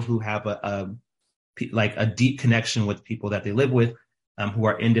community, people who have a deep connection with people that they live with, who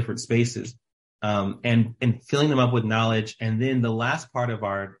are in different spaces, and filling them up with knowledge. And then the last part of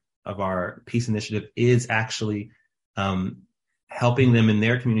our peace initiative is actually helping them in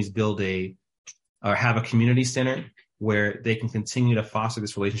their communities have a community center where they can continue to foster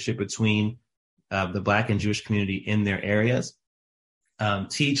this relationship between the Black and Jewish community in their areas.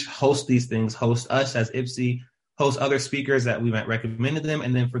 Teach, host these things, host us as IPSI, host other speakers that we might recommend to them,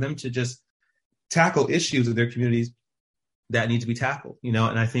 and then for them to just tackle issues of their communities that need to be tackled, And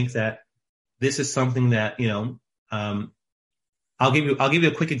I think that this is something that, I'll give you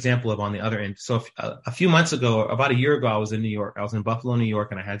a quick example of on the other end. So a few months ago, about a year ago, I was in New York. I was in Buffalo, New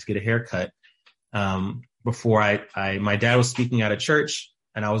York, and I had to get a haircut. Before my dad was speaking at a church,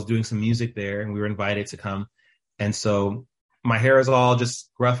 and I was doing some music there, and we were invited to come. And so my hair is all just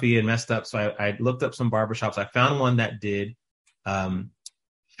scruffy and messed up. So I looked up some barbershops. I found one that did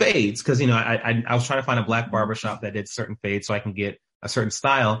fades, because I was trying to find a Black barbershop that did certain fades so I can get a certain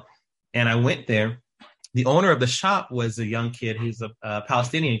style. And I went there. The owner of the shop was a young kid. He's a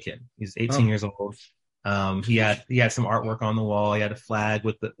Palestinian kid. He's 18 years old. He had some artwork on the wall. He had a flag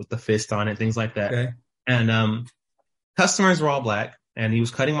with the fist on it, things like that. Okay. And customers were all Black, and he was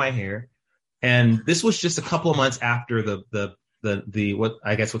cutting my hair. And this was just a couple of months after the what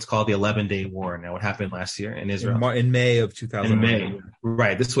I guess what's called the 11-day war. Now, what happened last year in Israel? In May of 2000.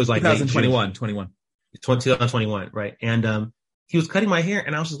 Right. This was like 2021, right? And he was cutting my hair,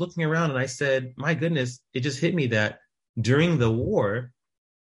 and I was just looking around, and I said, my goodness, it just hit me that during the war,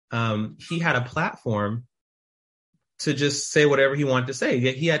 he had a platform to just say whatever he wanted to say.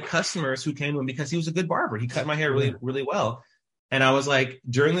 He had customers who came to him because he was a good barber. He cut my hair really, really well. And I was like,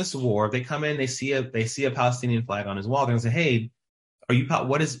 during this war, they come in, they see a Palestinian flag on his wall. They're gonna say, "Hey,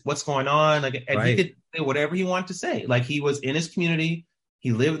 what's going on?" Like, and He could say whatever he wanted to say. Like, he was in his community,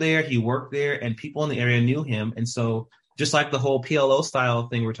 he lived there, he worked there, and people in the area knew him. And so, just like the whole PLO style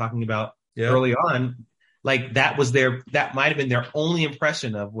thing we're talking about early on, like that might have been their only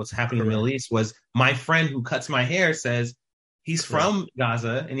impression of what's happening in the Middle East. Was my friend who cuts my hair says he's from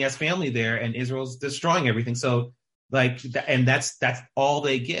Gaza and he has family there, and Israel's destroying everything. So. Like, and that's all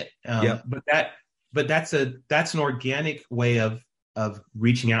they get. But that's an organic way of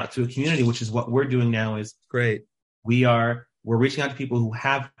reaching out to a community, which is what we're doing now. Is great. We're reaching out to people who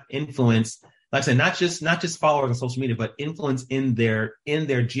have influence, like I said, not just followers on social media, but influence in their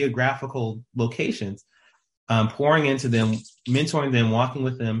geographical locations, pouring into them, mentoring them, walking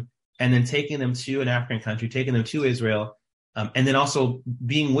with them, and then taking them to an African country, taking them to Israel. And then also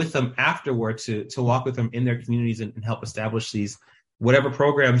being with them afterward to walk with them in their communities and help establish these whatever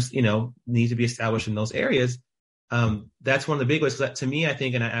programs need to be established in those areas. That's one of the big ways. To me, I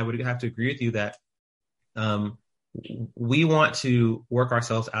think, and I would have to agree with you that we want to work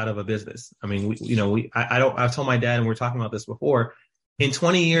ourselves out of a business. I mean, I've told my dad, and we were talking about this before. In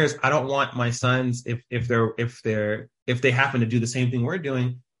 20 years, I don't want my sons, if they happen to do the same thing we're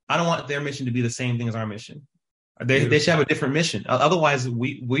doing, I don't want their mission to be the same thing as our mission. They should have a different mission. Otherwise,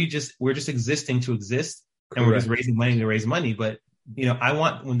 we're just existing to exist, and we're just raising money to raise money. But I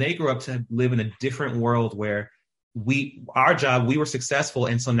want, when they grow up, to live in a different world where our job, we were successful,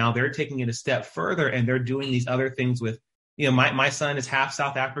 and so now they're taking it a step further, and they're doing these other things with. My son is half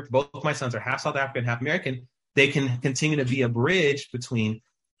South African. Both my sons are half South African, half American. They can continue to be a bridge between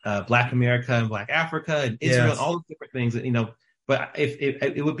Black America and Black Africa and Israel and all those different things. But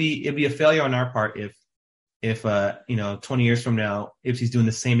it'd be a failure on our part if 20 years from now, if he's doing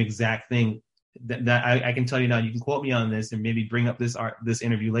the same exact thing, that I can tell you now, you can quote me on this and maybe bring up this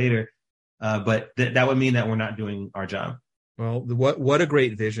interview later. But that would mean that we're not doing our job. Well, what a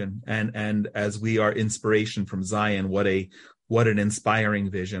great vision. And as we are inspiration from Zion, what an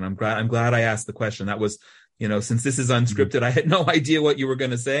inspiring vision. I'm glad I asked the question. That was, since this is unscripted, I had no idea what you were going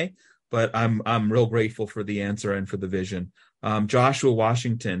to say. but I'm real grateful for the answer and for the vision. Joshua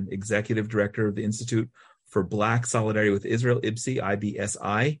Washington, Executive Director of the Institute for Black Solidarity with Israel,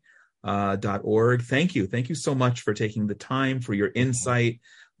 IBSI, .org. Thank you. Thank you so much for taking the time, for your insight,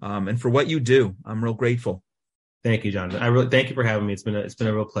 and for what you do. I'm real grateful. Thank you, Jonathan. I really thank you for having me. It's been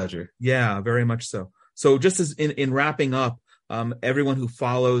a real pleasure. Yeah, very much so. So just as in wrapping up, everyone who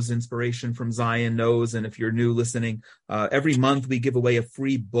follows Inspiration from Zion knows, and if you're new listening, every month we give away a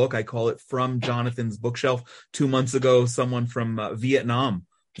free book. I call it From Jonathan's Bookshelf. 2 months ago, someone from Vietnam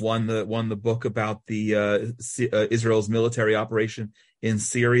won the book about the Israel's military operation in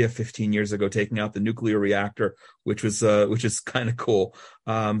Syria 15 years ago, taking out the nuclear reactor, which is kind of cool.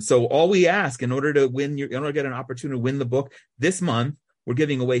 So all we ask in order to get an opportunity to win the book this month, we're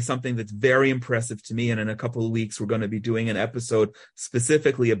giving away something that's very impressive to me. And in a couple of weeks, we're going to be doing an episode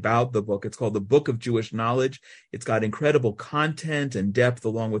specifically about the book. It's called The Book of Jewish Knowledge. It's got incredible content and depth,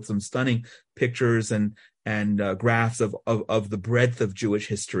 along with some stunning pictures and graphs of the breadth of Jewish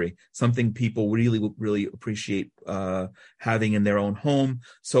history, something people really appreciate having in their own home.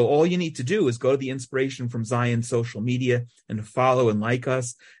 So all you need to do is go to the Inspiration from Zion social media and follow and like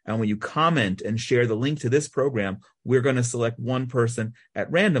us. And when you comment and share the link to this program, we're going to select one person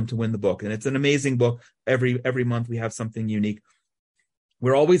at random to win the book. And it's an amazing book. Every month we have something unique.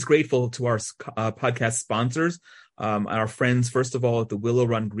 We're always grateful to our podcast sponsors, our friends, first of all, at the Willow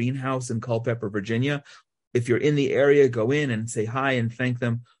Run Greenhouse in Culpeper, Virginia. If you're in the area, go in and say hi and thank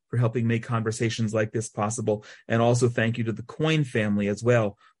them for helping make conversations like this possible. And also thank you to the Coin family as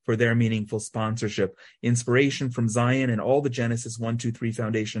well for their meaningful sponsorship. Inspiration from Zion and all the Genesis 123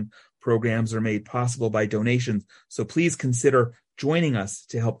 Foundation programs are made possible by donations. So please consider joining us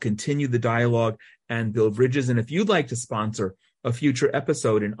to help continue the dialogue and build bridges. And if you'd like to sponsor a future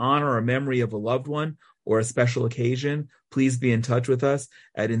episode in honor or memory of a loved one or a special occasion, please be in touch with us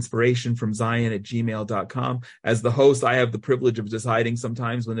at inspirationfromzion@gmail.com. As the host, I have the privilege of deciding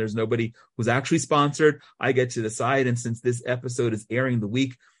sometimes when there's nobody who's actually sponsored. I get to decide. And since this episode is airing the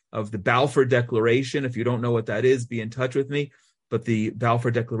week of the Balfour Declaration, if you don't know what that is, be in touch with me. But the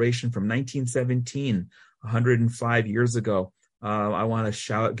Balfour Declaration from 1917, 105 years ago, I want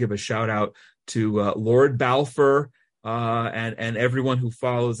to give a shout out to Lord Balfour, and everyone who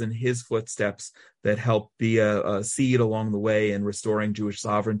follows in his footsteps that helped be a seed along the way in restoring Jewish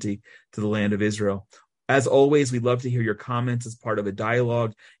sovereignty to the land of Israel. As always, we'd love to hear your comments as part of a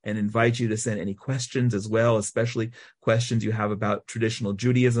dialogue and invite you to send any questions as well, especially questions you have about traditional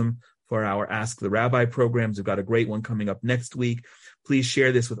Judaism for our Ask the Rabbi programs. We've got a great one coming up next week. Please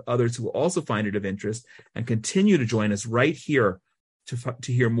share this with others who also find it of interest, and continue to join us right here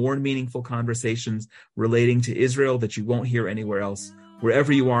to hear more meaningful conversations relating to Israel that you won't hear anywhere else.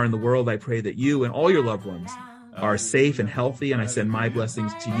 Wherever you are in the world, I pray that you and all your loved ones are safe and healthy, and I send my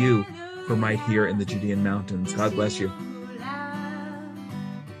blessings to you from right here in the Judean mountains. God bless you.